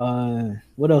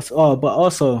 What else? Oh, but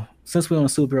also, since we're on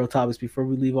superhero topics, before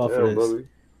we leave off Yeah, of this,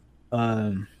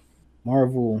 buddy.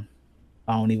 Marvel,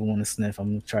 I don't even want to sniff. I'm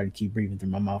gonna try to keep breathing through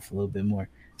my mouth a little bit more.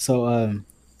 So,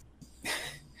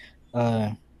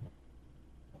 the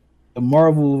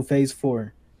Marvel Phase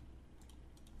 4.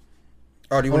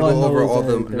 Oh, do you want to All I go know over is all that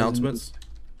the there's a- announcements?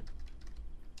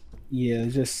 Yeah,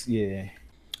 just yeah.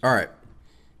 All right.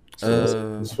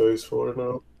 So it's Phase 4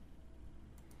 now.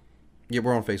 Yeah,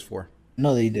 we're on Phase 4.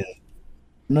 No, they did.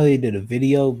 No, they did a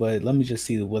video, but let me just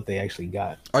see what they actually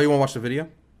got. Oh, you want to watch the video?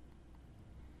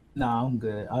 Nah, I'm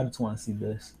good. I just want to see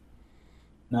this.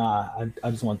 Nah,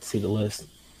 I just want to see the list.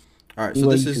 All right, You so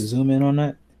want this you to is zoom in on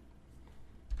that.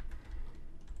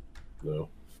 No.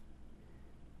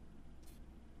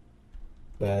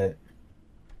 But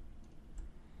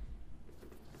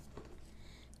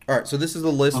all right. So this is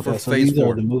the list okay, for so Phase these are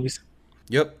 4. the movies.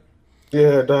 Yep.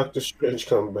 Yeah, Doctor Strange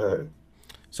come back.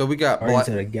 So we got Guardians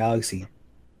of the Galaxy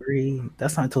 3.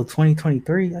 That's not until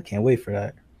 2023. I can't wait for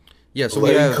that. Yeah, so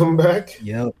Blade we have come back.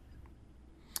 Yep.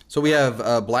 So we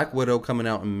have Black Widow coming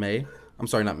out in May. I'm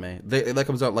sorry, not May. That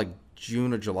comes out like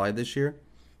June or July this year.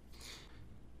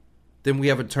 Then we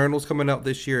have Eternals coming out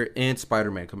this year and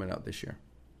Spider-Man coming out this year.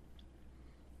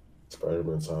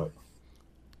 Spider-Man's hot.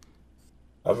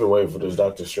 I've been waiting for this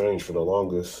Doctor Strange for the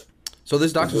longest. So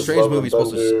this Doctor Is this Strange Love movie and is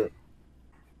supposed to... Thunder-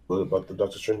 What about the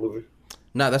Doctor Strange movie?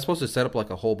 Nah, that's supposed to set up like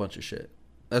a whole bunch of shit.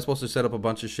 That's supposed to set up a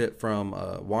bunch of shit from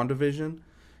WandaVision.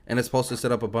 And it's supposed to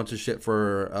set up a bunch of shit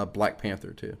for Black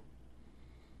Panther too.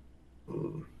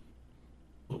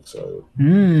 So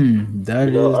That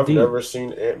is I've deep. never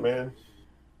seen Ant-Man.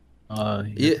 You're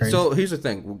Yeah, crazy. so here's the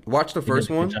thing. Watch the first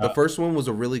did a good one. The job. first one was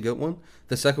a really good one.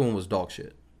 The second one was dog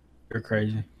shit. You're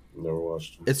crazy. Never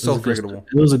watched it. It's It so was a good- forgettable.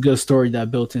 It was a good story that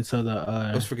built into It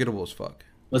the was forgettable as fuck.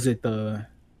 was it the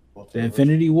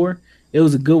Infinity War? It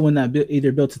was a good one that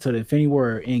either built into the Infinity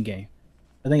War or Endgame.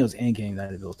 I think it was Endgame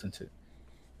that it built into.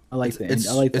 I like the end.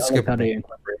 I like how they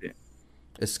incorporated it.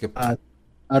 It's skipped.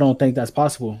 I don't think that's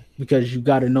possible because you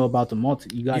got to know about the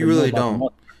multi. You got to You really know about don't. the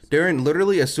multi. Darren,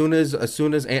 literally, as soon as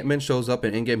Ant-Man shows up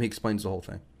in Endgame, he explains the whole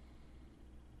thing.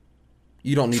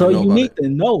 You don't need So to know you about need it. to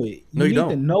know it. No, you need don't.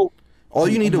 To know. All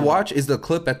you need to Come on. watch is the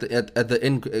clip at the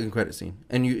end credit scene,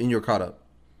 and you're caught up.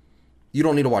 You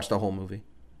don't need to watch the whole movie.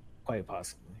 Quite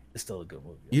possibly, it's still a good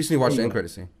movie. You just need to watch the end Anyway. credit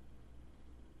scene.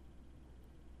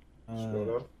 Scroll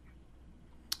down.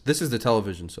 This is the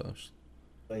television source.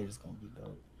 Blade is gonna be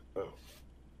dope. Oh.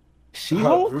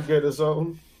 She-Hulk? Drew get his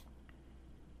own.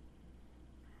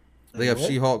 They have What?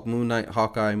 She-Hulk, Moon Knight,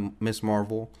 Hawkeye, Miss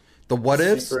Marvel. The what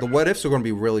ifs are going to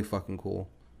be really fucking cool.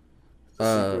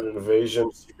 Secret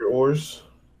Invasion, Secret Wars.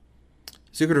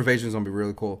 Secret Invasion is going to be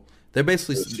really cool. They're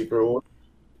basically Secret Wars.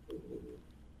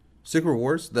 Secret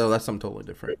Wars. No, that's something totally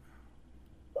different.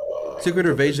 Secret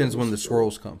Invasion is when the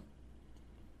Skrulls come.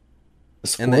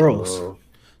 The And they- squirrels.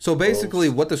 So basically,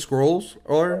 what the Skrulls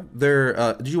are, they're.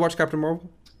 Did you watch Captain Marvel?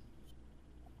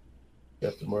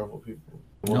 Captain Marvel people.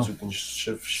 The ones who can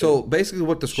shift shit. So basically,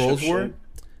 what the Skrulls Shift were, shit.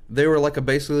 they were like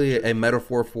basically a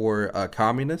metaphor for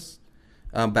communists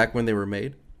back when they were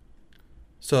made.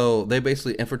 So they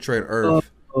basically infiltrate Earth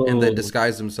and they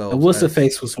disguise themselves. And what's the as-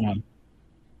 face was one?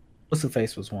 What's the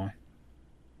face was one?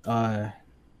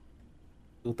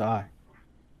 With the eye.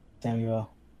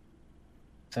 Samuel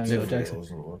Nick Jackson.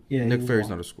 Fury. Yeah, Nick he Fury's was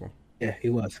not one. a Skrull. Yeah, he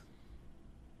was.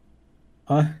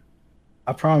 Huh?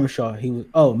 I promise y'all he was.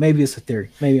 Oh, maybe it's a theory.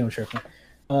 Maybe I'm tripping.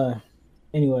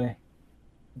 Anyway,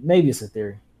 maybe it's a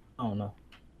theory. I don't know.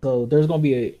 So there's gonna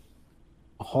be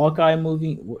a Hawkeye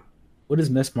movie. What is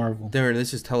Miss Marvel? Darren,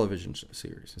 this is television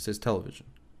series. It says television.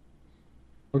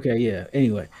 Okay, yeah.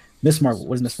 Anyway, Miss Marvel.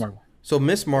 What is Miss Marvel? So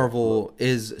Miss Marvel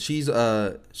is she's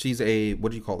a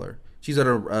what do you call her? She's an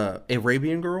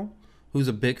Arabian girl who's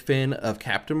a big fan of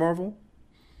Captain Marvel.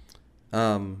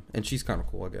 And she's kind of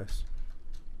cool, I guess.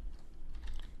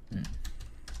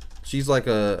 She's like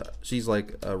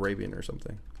Arabian or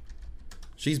something.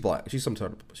 She's black. She's some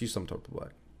type of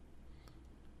black.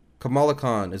 Kamala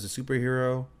Khan is a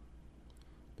superhero.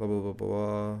 Blah blah blah blah.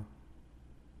 Blah.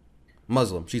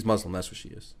 Muslim. She's Muslim. That's what she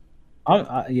is.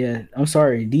 I'm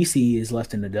sorry. DC is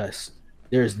left in the dust.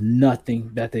 There's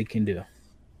nothing that they can do.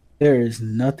 There is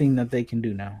nothing that they can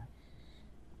do now.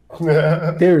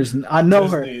 I know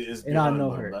her, and I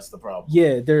know her. That's the problem.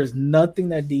 Yeah, there's nothing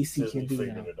that DC Disney can do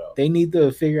figured now. it out. They need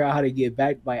to figure out how to get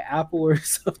backed by Apple or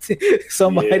something.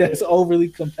 Somebody that's overly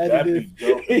competitive. That'd be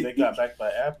dope if they got backed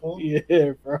by Apple.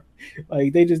 Yeah, bro.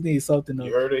 Like they just need something You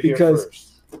else. heard it here Because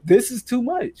first. this is too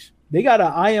much. They got an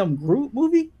I Am Groot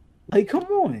movie. Like, come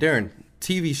on. Darren,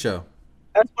 TV show.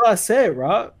 That's what I said,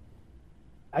 Rob.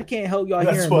 I can't help y'all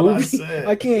That's hearing what I movie. said.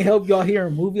 I can't help y'all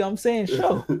hearing movie. I'm saying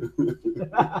show.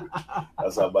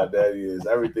 That's how my daddy is.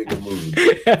 Everything a movie.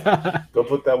 Go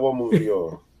put that one movie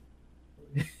on.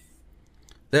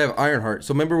 They have Ironheart.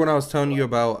 So remember when I was telling you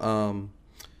about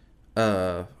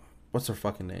what's her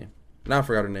fucking name? Now I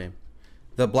forgot her name.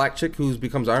 The black chick who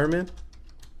becomes Iron Man.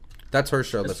 That's her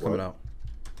show that's coming out.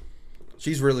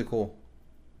 She's really cool.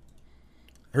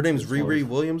 Her name's Riri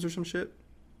Williams or some shit.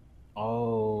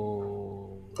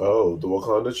 Oh, the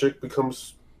Wakanda chick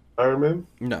becomes Iron Man?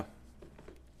 No.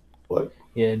 What?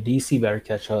 Yeah, DC better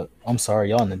catch up. I'm sorry,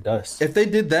 y'all in the dust. If they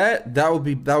did that, that would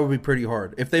be pretty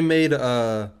hard. If they made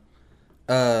Black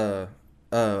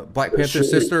Panther's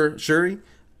sister Shuri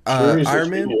Iron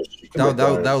Man,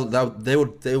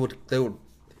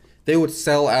 they would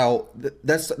sell out.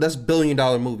 That's $1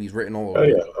 billion movies written all over. Oh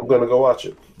yeah, I'm gonna go watch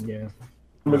it. Yeah,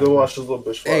 I'm gonna go watch this little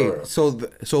bitch fly Hey, around.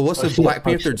 so what's the Black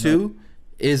Panther 2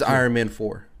 is Iron Man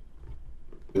 4.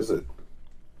 Is it?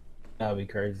 That'd be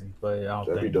crazy, but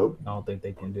That'd be dope. I don't think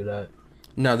they can do that.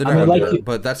 No, they're I not mean, gonna like do you- it,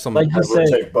 but that's something. like you I'm gonna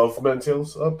said- take both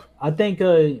mentals up. I think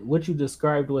what you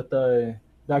described with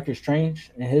Doctor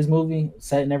Strange and his movie,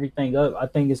 setting everything up, I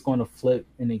think it's going to flip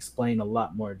and explain a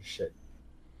lot more of the shit.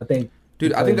 I think,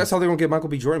 Dude, I think that's how they're gonna get Michael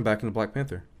B. Jordan back into Black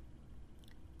Panther.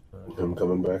 Him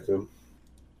coming back in.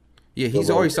 Yeah, he's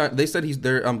always signed. They said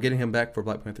they're getting him back for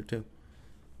Black Panther 2.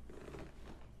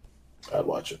 I'd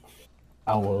watch it.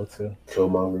 I will too.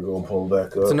 Killmonger gonna pull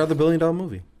back up. It's another $1 billion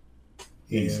movie.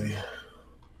 Easy.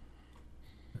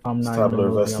 If I'm It's not time in to the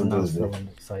movie, invest I'm in not Disney. feeling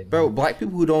excited. Bro, black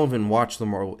people who don't even watch the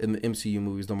Marvel in the MCU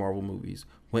movies, the Marvel movies,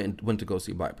 went to go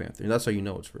see Black Panther. That's how you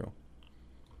know it's real.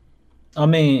 I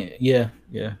mean, yeah.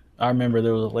 I remember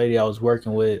there was a lady I was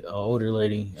working with, an older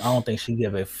lady. I don't think she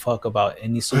gave a fuck about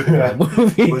any superhero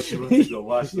movie. But she went to go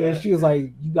watch Yeah, that. she was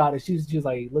like, "You got it." She was just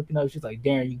like looking up. She's like,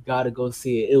 "Darren, you got to go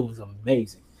see it. It was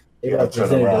amazing. They Yeah, turn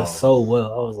represented around. us so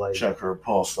well." I was like, Check her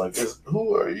pulse. Like,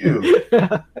 who are you?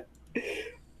 I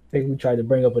think we tried to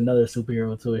bring up another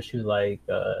superhero to her. She was like,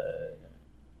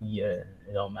 "Yeah,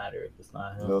 it don't matter if it's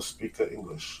not him." No, speak the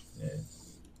English. Yeah.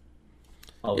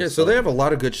 Yeah, so they have a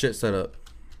lot of good shit set up.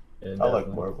 Yeah, I like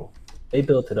definitely. Marvel. They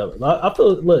built it up. I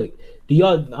feel. Look, do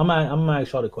y'all? I'm gonna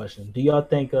ask y'all the question. Do y'all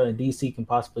think DC can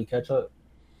possibly catch up?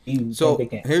 Do you So think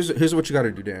they can? here's what you got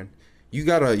to do, Darren. You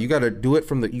gotta do it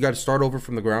from the. You gotta start over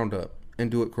from the ground up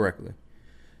and do it correctly.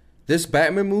 This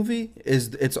Batman movie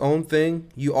is its own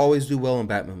thing. You always do well in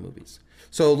Batman movies.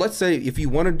 So let's say if you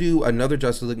want to do another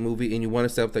Justice League movie and you want to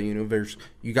set up that universe,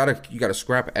 you gotta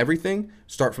scrap everything,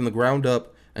 start from the ground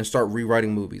up, and start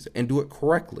rewriting movies and do it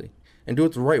correctly and do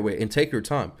it the right way and take your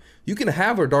time. You can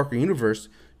have a darker universe.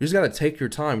 You just gotta take your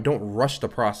time. Don't rush the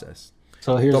process.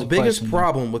 So here's The the biggest question.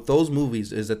 problem with those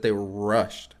movies is that they were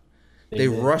rushed. They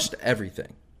did. rushed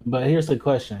everything. But here's the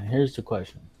question.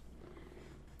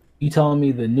 You telling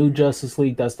me the new Justice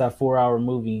League? That's that 4-hour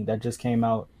movie that just came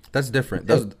out. That's different.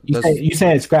 You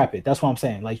saying scrap it? That's what I'm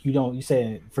saying. Like you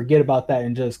saying forget about that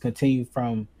and just continue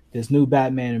from this new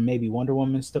Batman and maybe Wonder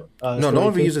Woman. No one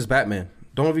ever uses Batman.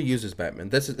 Don't ever use this Batman.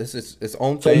 This is its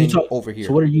own So you thing talk- over here.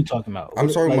 So what are you talking about? I'm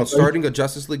talking Like, about starting a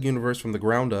Justice League universe from the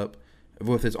ground up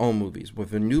with its own movies,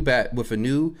 with a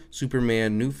new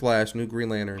Superman, new Flash, new Green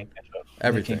Lantern,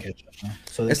 everything.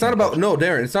 So It's not about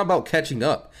Darren. It's not about catching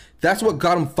up. That's what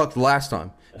got him fucked last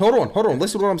time. Hold on.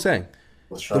 Listen to what I'm saying.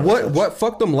 What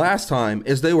fucked them last time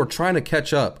is they were trying to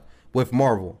catch up with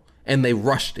Marvel and they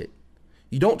rushed it.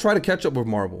 You don't try to catch up with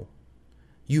Marvel.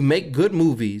 You make good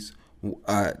movies.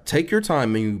 Take your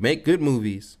time and you make good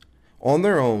movies on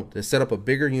their own to set up a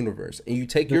bigger universe. And you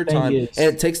take your time, and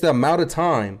it takes the amount of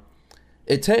time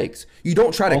it takes. You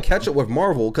don't try to catch up with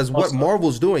Marvel because what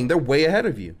Marvel's doing, they're way ahead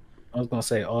of you. I was gonna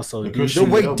say also. They're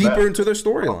way deeper into their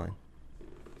storyline.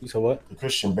 So what? The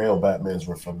Christian Bale Batmans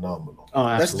were phenomenal. Oh,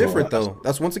 That's different though.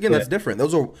 That's that's different.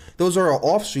 Those are an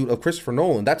offshoot of Christopher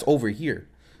Nolan. That's over here.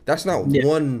 That's not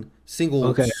one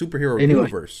single superhero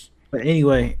universe. But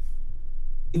anyway,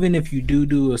 even if you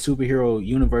do a superhero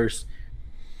universe,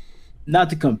 not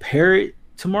to compare it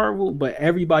to Marvel, but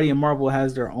everybody in Marvel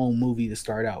has their own movie to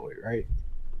start out with, right?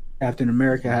 Captain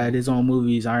America had his own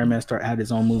movies. Iron Man had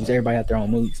his own movies. Everybody had their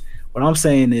own movies. What I'm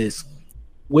saying is,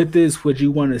 with this, would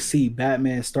you want to see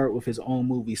Batman start with his own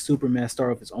movie, Superman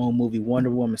start with his own movie, Wonder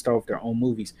Woman start with their own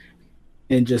movies,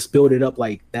 and just build it up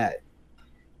like that?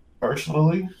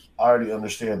 Personally, I already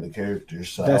understand the characters,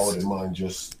 so I wouldn't mind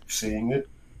just seeing it.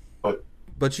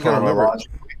 But you gotta remember,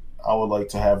 I would like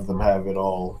to have them have it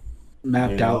all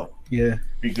mapped out. Yeah,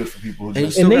 be good for people. Who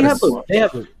and they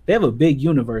have a big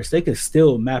universe. They could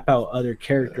still map out other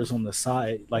characters on the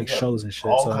side, like shows and shit.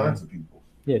 All kinds of people.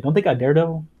 Yeah, don't they got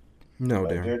Daredevil? No,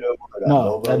 Daredevil.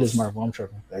 No, that is Marvel. I'm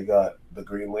tripping. They got the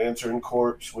Green Lantern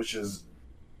Corps, which is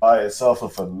by itself a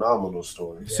phenomenal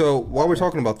story. So while we're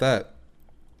talking about that,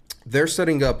 they're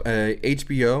setting up a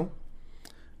HBO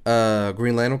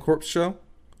Green Lantern Corps show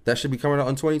that should be coming out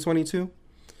in 2022.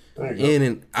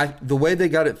 And the way they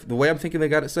got it, the way I'm thinking they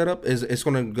got it set up is it's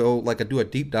going to go like do a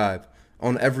deep dive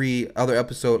on every other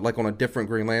episode, like on a different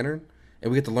Green Lantern,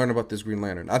 and we get to learn about this Green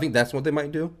Lantern. I think that's what they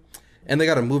might do. And they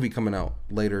got a movie coming out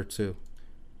later too.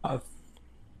 I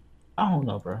don't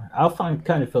know, bro. I'll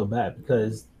kind of feel bad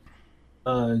because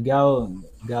Gal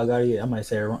Gadot, I might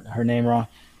say her name wrong,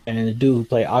 and the dude who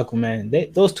played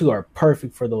Aquaman, those two are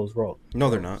perfect for those roles.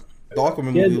 No, they're not. The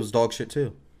Aquaman movie was dog shit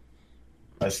too.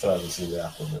 I still haven't seen the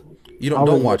Aquaman movie. You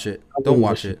don't watch it. Don't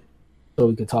watch it. So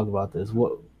we can talk about this.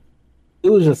 It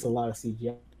was just a lot of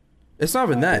CGI. It's not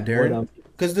even that, Darren.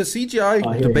 Because the CGI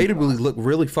debatably looked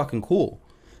really fucking cool.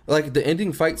 Like the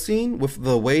ending fight scene with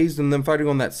the waves and them fighting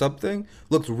on that sub thing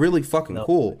looked really fucking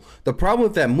cool. The problem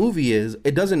with that movie is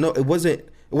it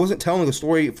wasn't telling a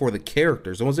story for the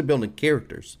characters. It wasn't building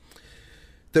characters.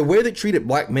 The way they treated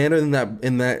Black Manta in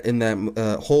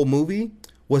that whole movie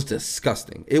was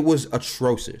disgusting. It was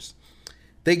atrocious.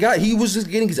 He was just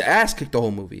getting his ass kicked the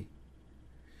whole movie.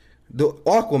 The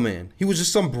Aquaman, he was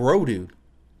just some bro dude.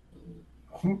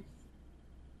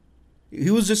 He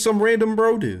was just some random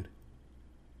bro dude.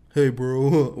 Hey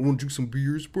bro, I want to drink some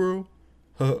beers, bro.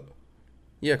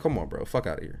 Yeah, come on, bro. Fuck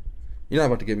out of here. You're not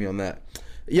about to get me on that.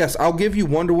 Yes, I'll give you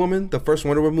Wonder Woman. The first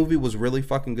Wonder Woman movie was really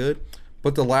fucking good.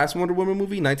 But the last Wonder Woman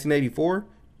movie, 1984,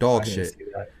 dog shit.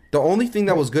 The only thing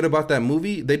that was good about that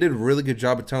movie, they did a really good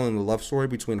job of telling the love story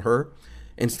between her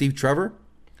and Steve Trevor.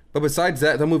 But besides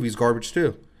that, the movie's garbage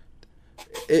too.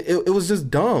 It was just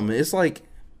dumb. It's like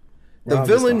the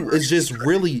villain is just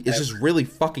really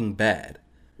fucking bad.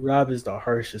 Rob is the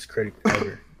harshest critic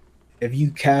ever. If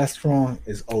you cast wrong,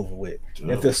 it's over with.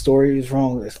 If the story is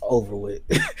wrong, it's over with.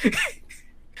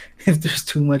 If there's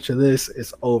too much of this,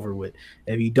 it's over with.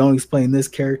 If you don't explain this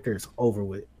character, it's over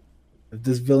with. If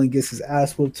this villain gets his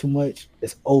ass whooped too much,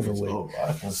 it's over with. Oh,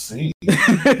 I can see,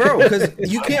 bro. Because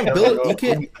you can't build.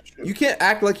 You can't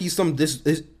act like he's some.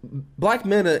 Black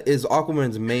Manta is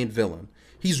Aquaman's main villain.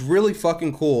 He's really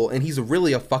fucking cool, and he's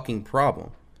really a fucking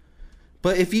problem.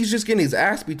 But if he's just getting his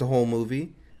ass beat the whole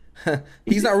movie,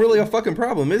 he's not really a fucking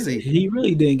problem, is he? He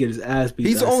really didn't get his ass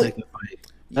beat. Second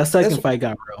fight. That second fight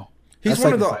got real.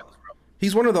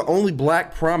 He's one of the only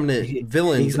black prominent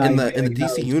villains in the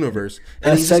DC universe,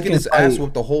 and he's just getting his ass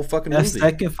whooped the whole fucking movie. That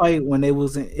second fight when they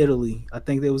was in Italy, I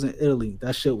think they was in Italy.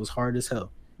 That shit was hard as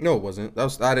hell. No, it wasn't.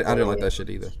 I didn't like that shit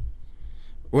either.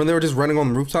 When they were just running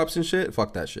on the rooftops and shit,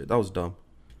 fuck that shit. That was dumb.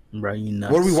 Bro, you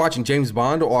nuts. What are we watching? James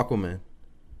Bond or Aquaman?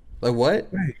 Like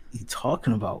what? What are you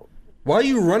talking about? Why are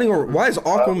you running? Why is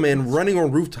Aquaman running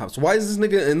on rooftops? Why is this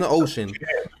nigga in the ocean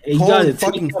calling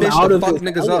fucking fish to fuck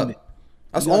niggas up?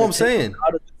 That's all I'm saying.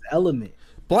 Out of his element.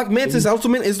 Black Manta's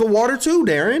element is the water too,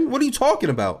 Darren. What are you talking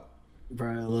about?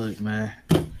 Bro, look, man.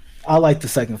 I like the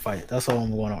second fight. That's all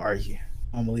I'm going to argue.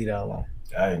 I'm gonna leave that alone.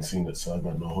 I ain't seen it, so I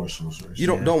got no horse in this race. You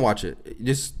don't watch it.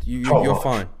 Just you're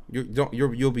fine.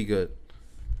 You'll be good.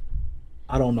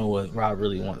 I don't know what Rob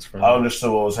really wants from me. I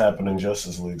understood what was happening in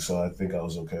Justice League, so I think I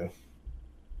was okay.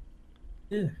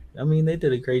 Yeah, I mean they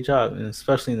did a great job, and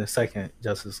especially in the second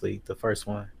Justice League. The first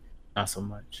one, not so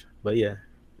much, but yeah,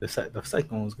 the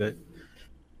second one was good.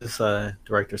 This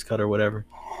director's cut or whatever,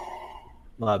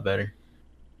 a lot better.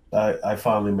 I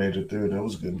finally made it through. That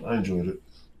was good. I enjoyed it.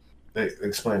 They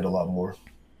explained a lot more.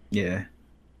 Yeah.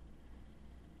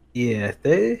 Yeah,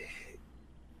 it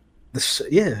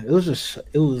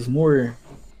was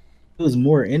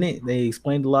more in it. They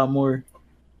explained a lot more,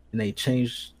 and they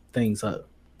changed things up,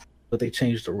 but they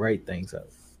changed the right things up.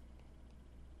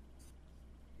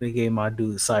 They gave my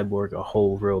dude Cyborg a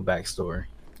whole real backstory.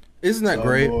 Isn't that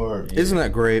great? Yeah. Isn't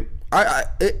that great?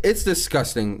 It's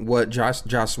disgusting what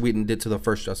Joss Whedon did to the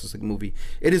first Justice League movie.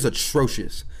 It is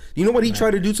atrocious. You know what he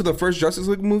tried to do to the first Justice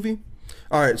League movie?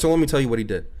 All right, so let me tell you what he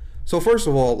did. So first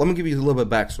of all, let me give you a little bit of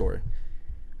backstory.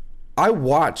 I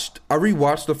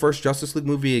rewatched the first Justice League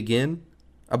movie again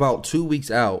about 2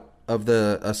 weeks out of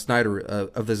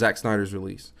the Zack Snyder's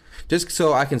release, just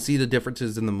so I can see the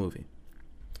differences in the movie.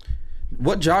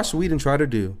 What Joss Whedon tried to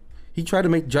do, he tried to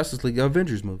make Justice League an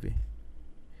Avengers movie.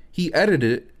 He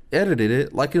edited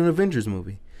it like an Avengers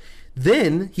movie.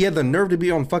 Then he had the nerve to be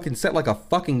on fucking set like a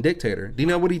fucking dictator. Do you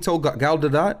know what he told Gal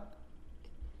Gadot?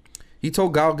 He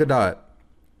told Gal Gadot,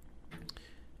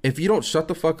 if you don't shut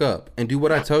the fuck up and do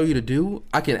what I tell you to do,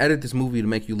 I can edit this movie to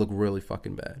make you look really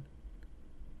fucking bad.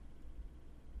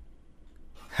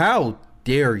 How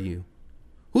dare you?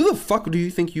 Who the fuck do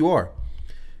you think you are?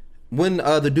 When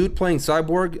the dude playing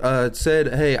Cyborg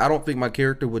said, hey, I don't think my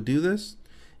character would do this,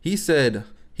 he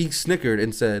snickered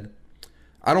and said,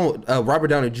 Robert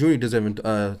Downey Jr. doesn't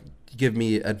even give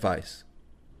me advice.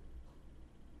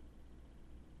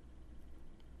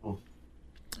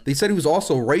 They said he was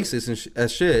also racist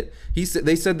as shit.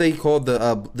 They said they called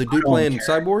the dude playing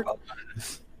Cyborg.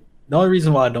 The only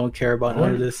reason why I don't care about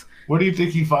none of this. Where do you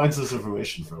think he finds this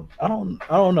information from? I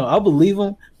don't know. I believe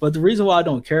him, but the reason why I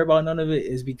don't care about none of it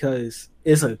is because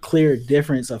it's a clear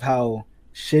difference of how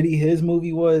shitty his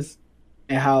movie was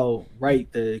and how right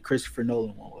the Christopher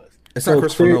Nolan one was. It's not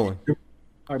Christopher Nolan.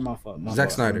 Or my fault.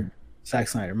 Zack Snyder. Zack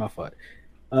Snyder. My fault.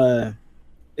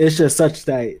 It's just such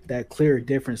that clear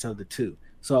difference of the two.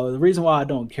 So the reason why I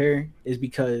don't care is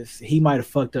because he might have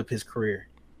fucked up his career,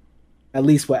 at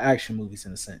least with action movies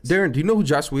in a sense. Darren, do you know who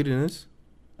Joss Whedon is?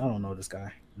 I don't know this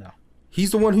guy. No.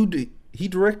 He's the one who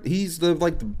he's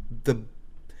the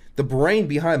brain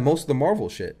behind most of the Marvel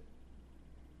shit.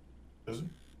 Is he?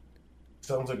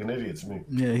 Sounds like an idiot to me.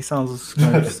 Yeah, he sounds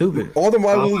kind of stupid. All the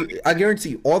Marvel, I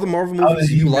guarantee, all the Marvel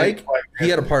movies you like, he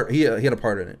had a part. He had a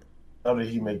part in it. How did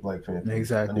he make Black Panther?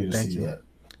 Exactly. I need to see that.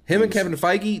 Him and Kevin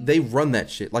Feige, they run that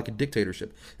shit like a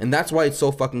dictatorship, and that's why it's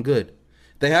so fucking good.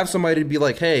 They have somebody to be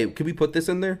like, "Hey, can we put this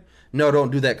in there?" No,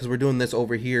 don't do that because we're doing this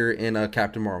over here in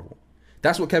Captain Marvel.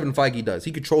 That's what Kevin Feige does.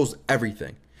 He controls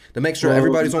everything to make sure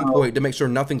everybody's on point, to make sure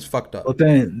nothing's fucked up. But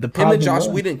then the problem him and Joss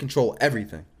Whedon control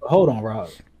everything. Hold on, Rob.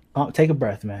 Take a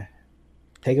breath, man.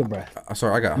 Take a breath.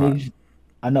 Sorry, I got hot.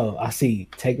 I know. I see.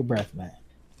 Take a breath, man.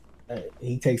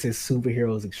 He takes his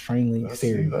superheroes extremely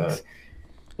serious.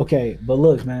 Okay, but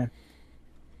look, man.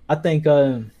 I think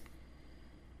it's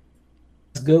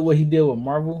good what he did with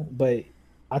Marvel, but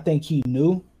I think he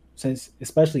knew, since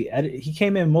especially he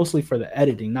came in mostly for the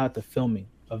editing, not the filming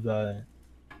of the.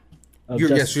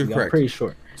 Yes, you're correct. I'm pretty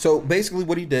sure. So basically,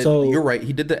 what he did, you're right.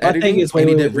 He did the editing and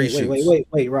he did reshoots.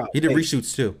 Wait, Rob. He did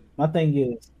reshoots too. My thing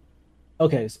is,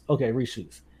 okay,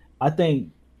 reshoots. I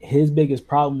think his biggest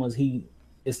problem was it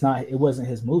wasn't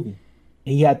his movie.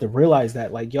 He had to realize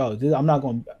that, like, yo, I'm not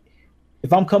going to.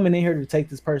 If I'm coming in here to take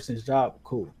this person's job,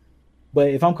 cool. But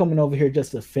if I'm coming over here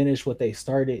just to finish what they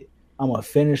started, I'm gonna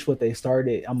finish what they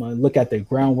started. I'm gonna look at the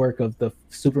groundwork of the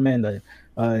Superman,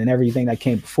 and everything that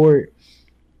came before it.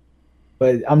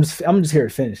 But I'm just here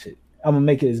to finish it. I'm gonna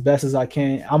make it as best as I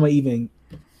can. I'm gonna even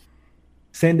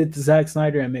send it to Zack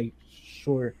Snyder and make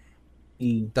sure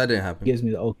that didn't happen. Gives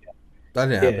me the okay. That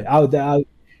didn't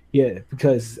happen.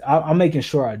 Because I'm making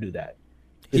sure I do that.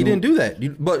 He didn't do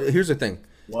that. But here's the thing.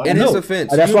 In his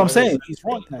offense, that's what I'm saying. He's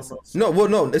wrong.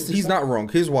 No, he's not wrong.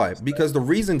 Here's why. Because the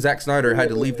reason Zack Snyder had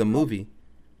to leave the movie.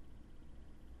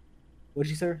 What'd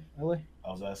you say, LA?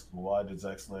 I was asking, why did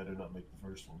Zack Snyder not make the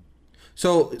first one?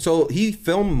 So he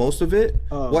filmed most of it.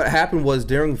 What happened was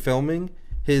during filming,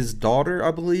 his daughter,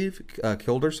 I believe,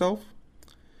 killed herself.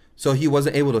 So he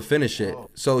wasn't able to finish it.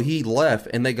 So he left,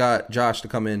 and they got Josh to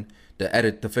come in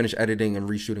to finish editing and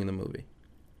reshooting the movie.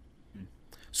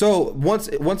 So once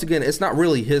again, it's not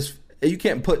really his. You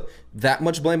can't put that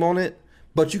much blame on it,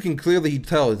 but you can clearly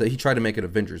tell that he tried to make an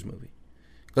Avengers movie,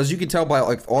 because you can tell by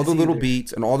like all the little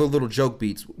beats and all the little joke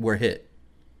beats were hit.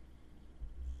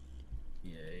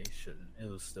 Yeah, he shouldn't. It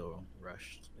was still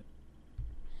rushed.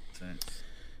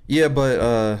 Yeah,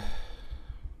 but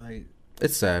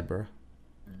it's sad, bro.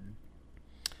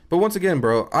 But once again,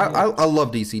 bro, I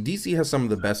love DC. DC has some of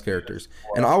the best characters.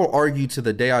 And I will argue to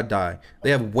the day I die, they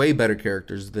have way better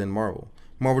characters than Marvel.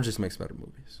 Marvel just makes better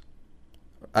movies.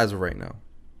 As of right now,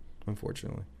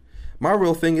 unfortunately. My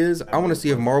real thing is, I want to see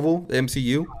if Marvel, the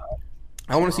MCU,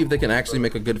 I want to see if they can actually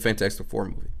make a good Fantastic Four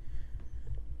movie.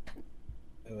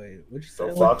 Wait, what'd you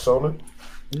say? Fox on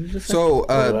it? So,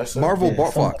 Marvel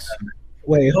bought Fox.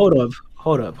 Wait, hold up.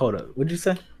 What'd you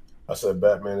say? I said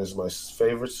Batman is my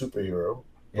favorite superhero.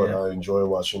 But I enjoy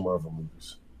watching Marvel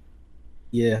movies.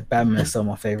 Yeah, Batman is still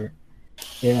my favorite.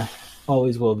 Yeah,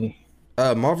 always will be.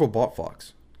 Marvel bought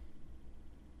Fox.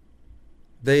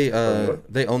 They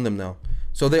own them now.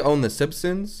 So they own the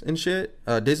Simpsons and shit.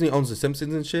 Disney owns the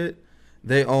Simpsons and shit.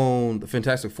 They own the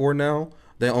Fantastic Four now.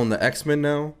 They own the X-Men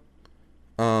now.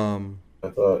 I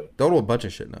thought. They own a bunch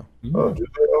of shit now. Oh, do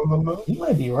they own them now? You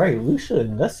might be right. We should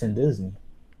invest in Disney.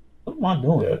 What am I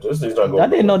doing? Yeah, Disney's not going. I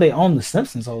didn't know they own The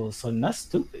Simpsons all of a sudden. That's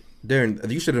stupid. Darren,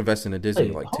 you should invest in a Disney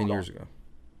Hey, like hold 10 on. years ago.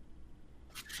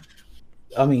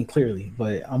 I mean, clearly,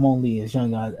 but I'm only as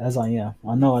young as I am.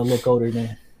 I know I look older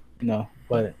than,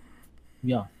 but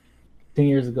yeah, 10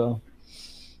 years ago,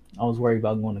 I was worried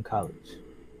about going to college.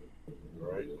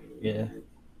 Right. Yeah,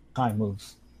 time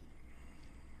moves.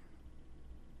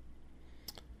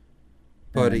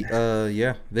 But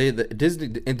yeah,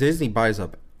 Disney buys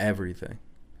up everything.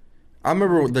 I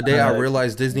remember the day I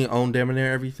realized Disney owned damn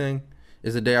near everything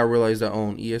is the day I realized I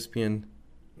own ESPN.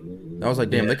 I was like,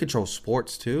 damn, they control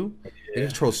sports too. They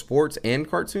control sports and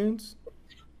cartoons.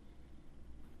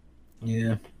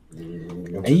 Yeah,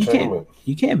 and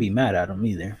you can't be mad at them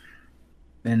either.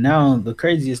 And now the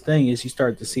craziest thing is you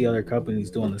start to see other companies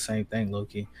doing the same thing,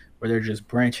 low-key, where they're just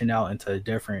branching out into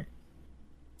different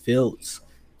fields.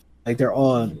 Like they're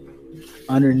all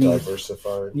underneath.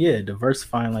 Diversified. Yeah,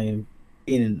 diversifying, like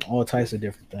being in all types of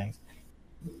different things.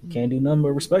 You can't do nothing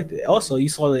but respect it. Also, you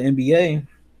saw the NBA,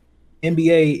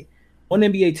 one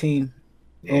NBA team,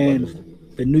 and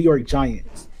the New York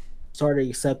Giants started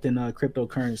accepting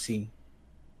cryptocurrency.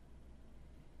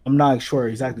 I'm not sure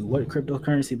exactly what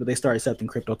cryptocurrency, but they started accepting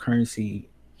cryptocurrency.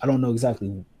 I don't know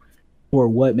exactly for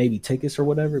what, maybe tickets or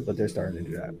whatever, but they're starting to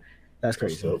do that. That's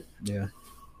crazy. Yeah.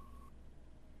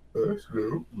 That's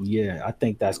dope. Yeah, I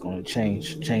think that's going to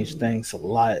change things a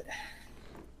lot.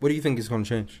 What do you think is going to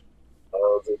change?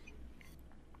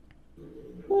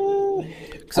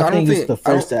 I think it's the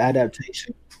first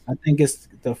adaptation. I think it's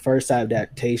the first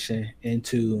adaptation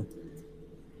into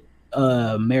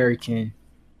American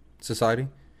society.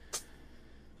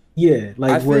 Yeah,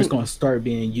 like where it's going to start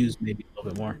being used maybe a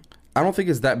little bit more. I don't think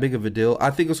it's that big of a deal. I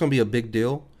think it's going to be a big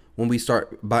deal when we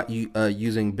start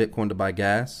using Bitcoin to buy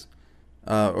gas,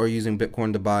 or using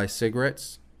Bitcoin to buy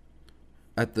cigarettes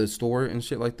at the store and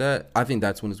shit like that. I think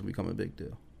that's when it's going to become a big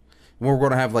deal. We're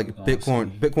going to have like Bitcoin.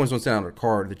 Bitcoin's going to send out a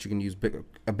card that you can use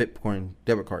a Bitcoin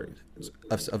debit card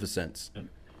of a sense. And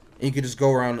you can just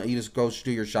go around and you just go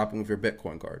do your shopping with your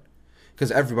Bitcoin card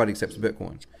because everybody accepts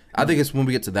Bitcoin. I think it's when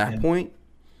we get to that point.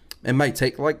 It might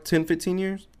take like 10, 15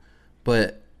 years,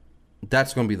 but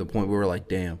that's going to be the point where we're like,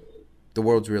 damn, the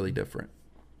world's really different.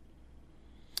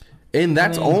 And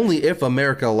that's only if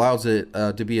America allows it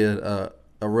to be a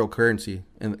real currency.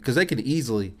 And because they could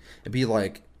easily be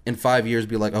like, in 5 years,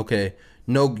 be like, okay,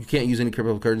 no, you can't use any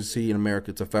cryptocurrency in America.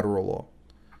 It's a federal law.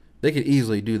 They could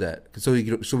easily do that so we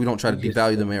don't try to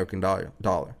devalue the American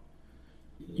dollar.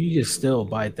 You can still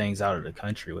buy things out of the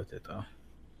country with it, though.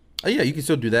 Oh, yeah, you can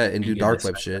still do that and do dark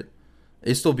web shit.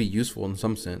 It'd still be useful in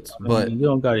some sense. But you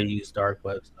don't got to use dark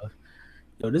web stuff.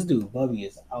 Yo, this dude, Bubby,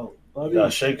 is out. Bubby. You gotta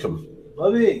shake him.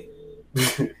 Bubby.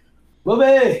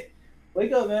 Bubby.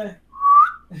 Wake up, man.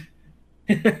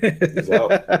 He's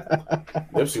out.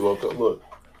 Nipsey woke up. Look.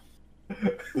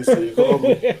 He said, "You called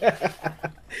me."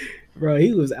 Bro,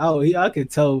 he was out. I could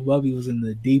tell Bubby was in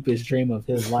the deepest dream of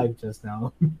his life just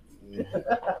now.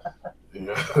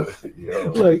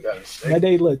 Look, that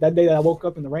day that I woke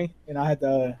up in the rain and I had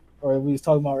to, or we was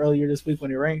talking about earlier this week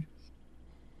when it rained.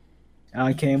 And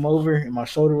I came over and my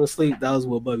shoulder was asleep. That was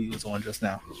what Bubby was on just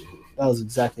now. That was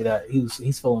exactly that.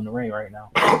 He's feeling the rain right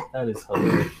now. That is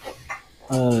hilarious.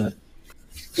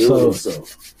 So,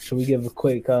 should we give a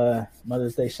quick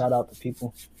Mother's Day shout out to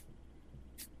people?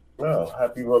 Oh,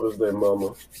 happy Mother's Day,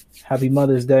 Mama. Happy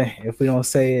Mother's Day. If we don't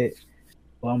say it,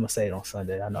 well, I'm going to say it on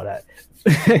Sunday. I know that.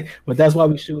 But that's why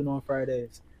we shooting on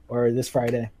Fridays, or this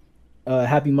Friday.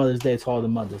 Happy Mother's Day to all the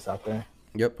mothers out there.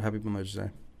 Yep, happy Mother's Day.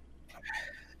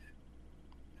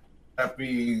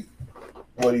 Happy,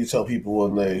 what do you tell people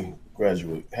when they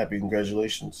graduate? Happy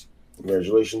congratulations.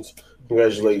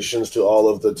 Congratulations to all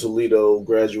of the Toledo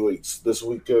graduates this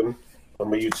weekend.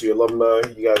 I'm a UT alumni.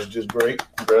 You guys did great.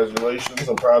 Congratulations.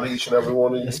 I'm proud of each and every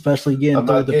one of you. Especially getting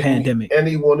through the pandemic.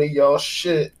 Any one of y'all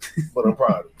shit, but I'm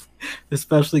proud of you.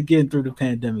 Especially getting through the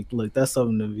pandemic. Look, that's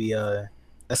something to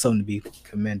be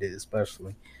commended,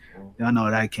 especially. I know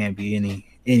that can't be any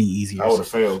easier. I would have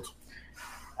failed.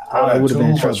 I would have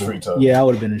been in trouble. Yeah, I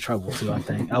would have been in trouble too, I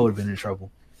think. I would have been in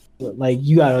trouble. Like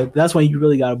that's when you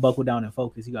really gotta buckle down and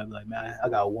focus. You gotta be like, man, I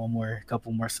got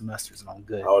couple more semesters and I'm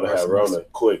good. I would have had Rona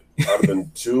quick. I'd have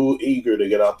been too eager to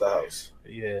get out the house.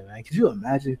 Yeah, man. Could you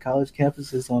imagine college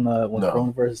campuses when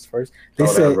coronavirus first? They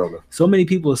said so many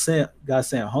people got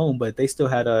sent home, but they still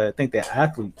had I think the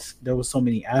athletes. There was so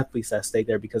many athletes that stayed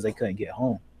there because they couldn't get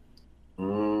home.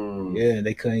 Yeah,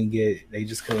 they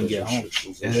just couldn't get home.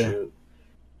 Yeah.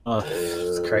 Oh,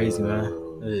 it's crazy,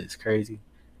 man. It's crazy.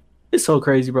 It's so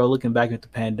crazy, bro. Looking back at the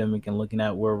pandemic and looking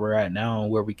at where we're at now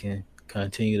and where we can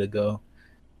continue to go,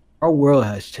 our world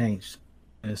has changed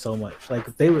and so much. Like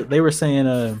they were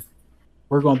saying,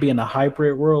 we're gonna be in a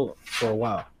hybrid world for a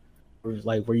while,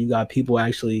 where you got people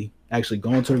actually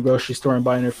going to the grocery store and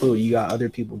buying their food. You got other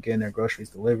people getting their groceries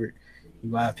delivered.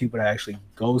 You got people that actually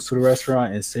goes to the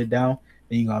restaurant and sit down.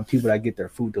 And you got people that get their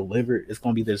food delivered. It's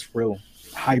gonna be this real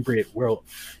hybrid world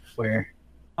where.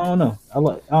 I don't know. I don't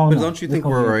but know. Don't you think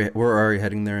we're already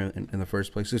heading there in the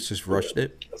first place? It's just rushed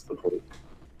it. That's the point.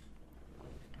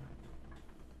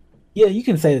 Yeah, you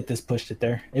can say that this pushed it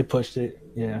there. It pushed it.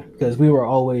 Yeah, because we were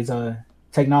always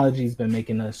technology's been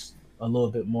making us a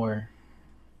little bit more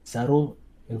settled.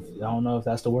 I don't know if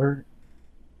that's the word.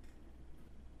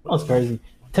 That's crazy.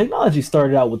 Technology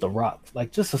started out with a rock,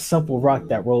 like just a simple rock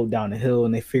that rolled down the hill,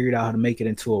 and they figured out how to make it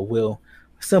into a wheel.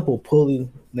 A simple pulley.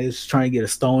 They just trying to get a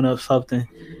stone up something.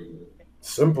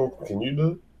 Simple. Can you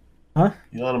do it? Huh?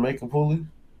 You know how to make a pulley?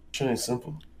 Shit ain't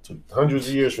simple. It took hundreds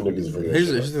of years for niggas to figure that Here's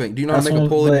shit the out. thing. Do you know how to make a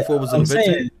pulley before it was invented?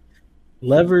 Saying,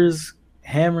 levers,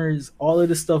 hammers, all of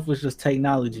this stuff was just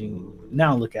technology.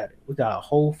 Now look at it. We got a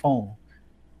whole phone.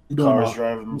 Cars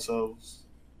driving themselves.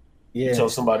 Yeah. You tell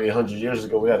somebody 100 years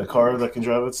ago we had a car that can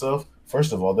drive itself.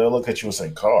 First of all, they'll look at you and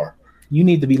say car. You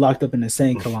need to be locked up in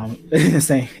insane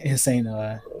insane.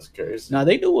 That's crazy. Nah,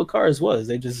 they knew what cars was.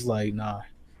 They just like, nah.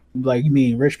 Like, you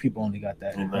mean rich people only got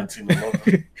that. In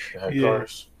 1911, they had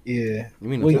cars. Yeah. You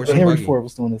mean Henry Ford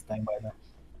was doing this thing by now.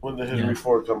 When did Henry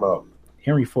Ford come out?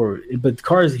 Henry Ford. But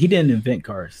cars, he didn't invent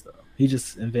cars, though. He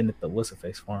just invented the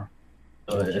what's-the-face for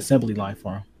him. Assembly line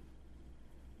for him.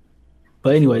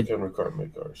 But anyway. Henry Ford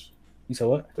make cars. You said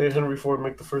what? Did Henry Ford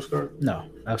make the first car? No,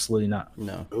 absolutely not.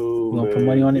 No. You want to put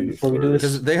money on it before we do this?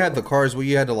 Because they had the cars where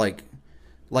you had to like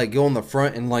go in the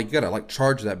front and like you gotta like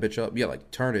charge that bitch up. You gotta like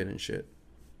turn it and shit.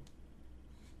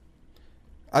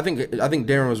 I think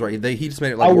Darren was right. He just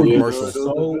made it like more commercial.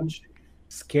 So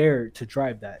scared to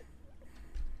drive that.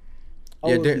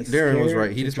 Yeah, Darren was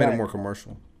right. He just made it more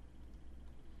commercial.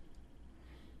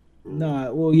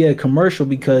 Nah, well, yeah, commercial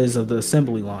because of the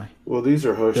assembly line. Well, these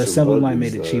are Hush. The assembly line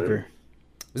made it cheaper.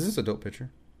 Is this a dope picture?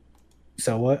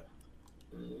 So what?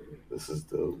 This is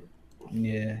dope.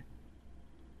 Yeah.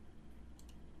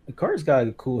 The car's got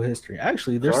a cool history.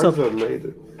 Actually, there's Cars something. that made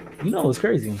it. You know what's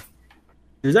crazy?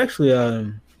 There's actually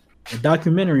a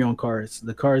documentary on cars,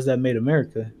 the cars that made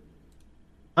America.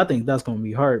 I think that's going to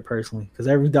be hard personally because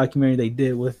every documentary they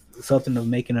did with something of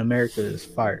making America is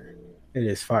fire. It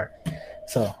is fire.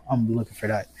 So I'm looking for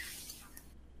that.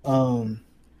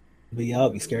 But yeah, I'll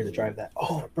be scared to drive that.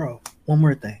 Oh, bro, one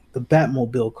more thing. The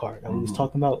Batmobile car that we was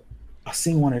talking about. I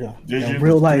seen one of them in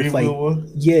real life. Like,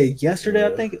 yeah, yesterday.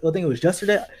 I think it was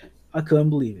yesterday. I couldn't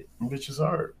believe it. Bitches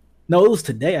hard. No, it was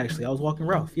today actually. I was walking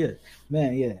Ralph. Yeah,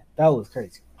 man. Yeah, that was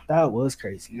crazy. That was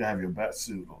crazy. You have your bat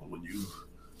suit on when you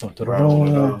ride one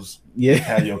of those. Yeah,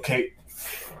 have your cape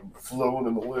flowing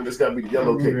in the wind. It's got to be the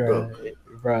yellow cape though.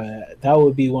 Right, that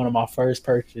would be one of my first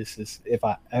purchases if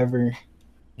I ever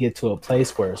get to a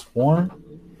place where it's warm.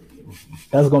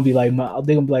 That's gonna be like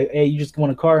they're gonna be like, "Hey, you just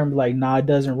want a car?" And be like, "Nah, it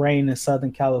doesn't rain in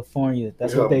Southern California."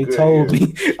 That's what they told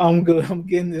me. I'm good. I'm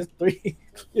getting this 3.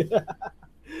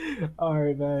 All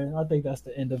right, man. I think that's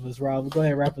the end of us, Rob. Go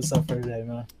ahead and wrap us up for today,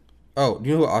 man. Oh, do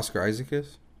you know who Oscar Isaac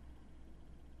is?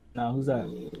 No, who's that?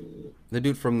 The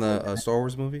dude from the Star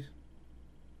Wars movies.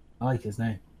 I like his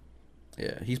name.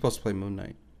 Yeah, he's supposed to play Moon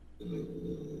Knight.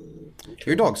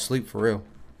 Your dog sleep for real.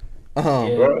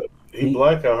 Bro, he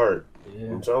black at heart. Yeah.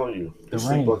 I'm telling you. The He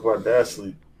sleep like my dad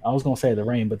sleep. I was gonna say the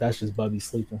rain, but that's just Bubby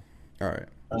sleeping. All right.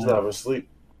 He's not even asleep.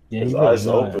 Yeah, his really eyes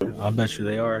not. open. I bet you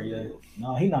they are. Yeah.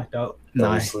 No, he knocked out.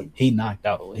 No, Nah, he knocked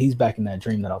out. He's back in that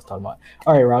dream that I was talking about.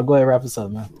 All right, Rob, go ahead and wrap us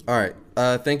up, man. All right.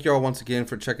 Thank you all once again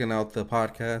for checking out the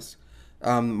podcast.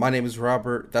 My name is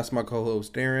Robert. That's my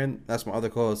co-host Darren. That's my other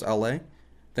co-host LA.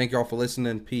 Thank you all for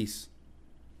listening. Peace.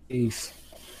 Peace.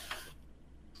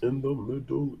 In the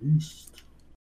Middle East.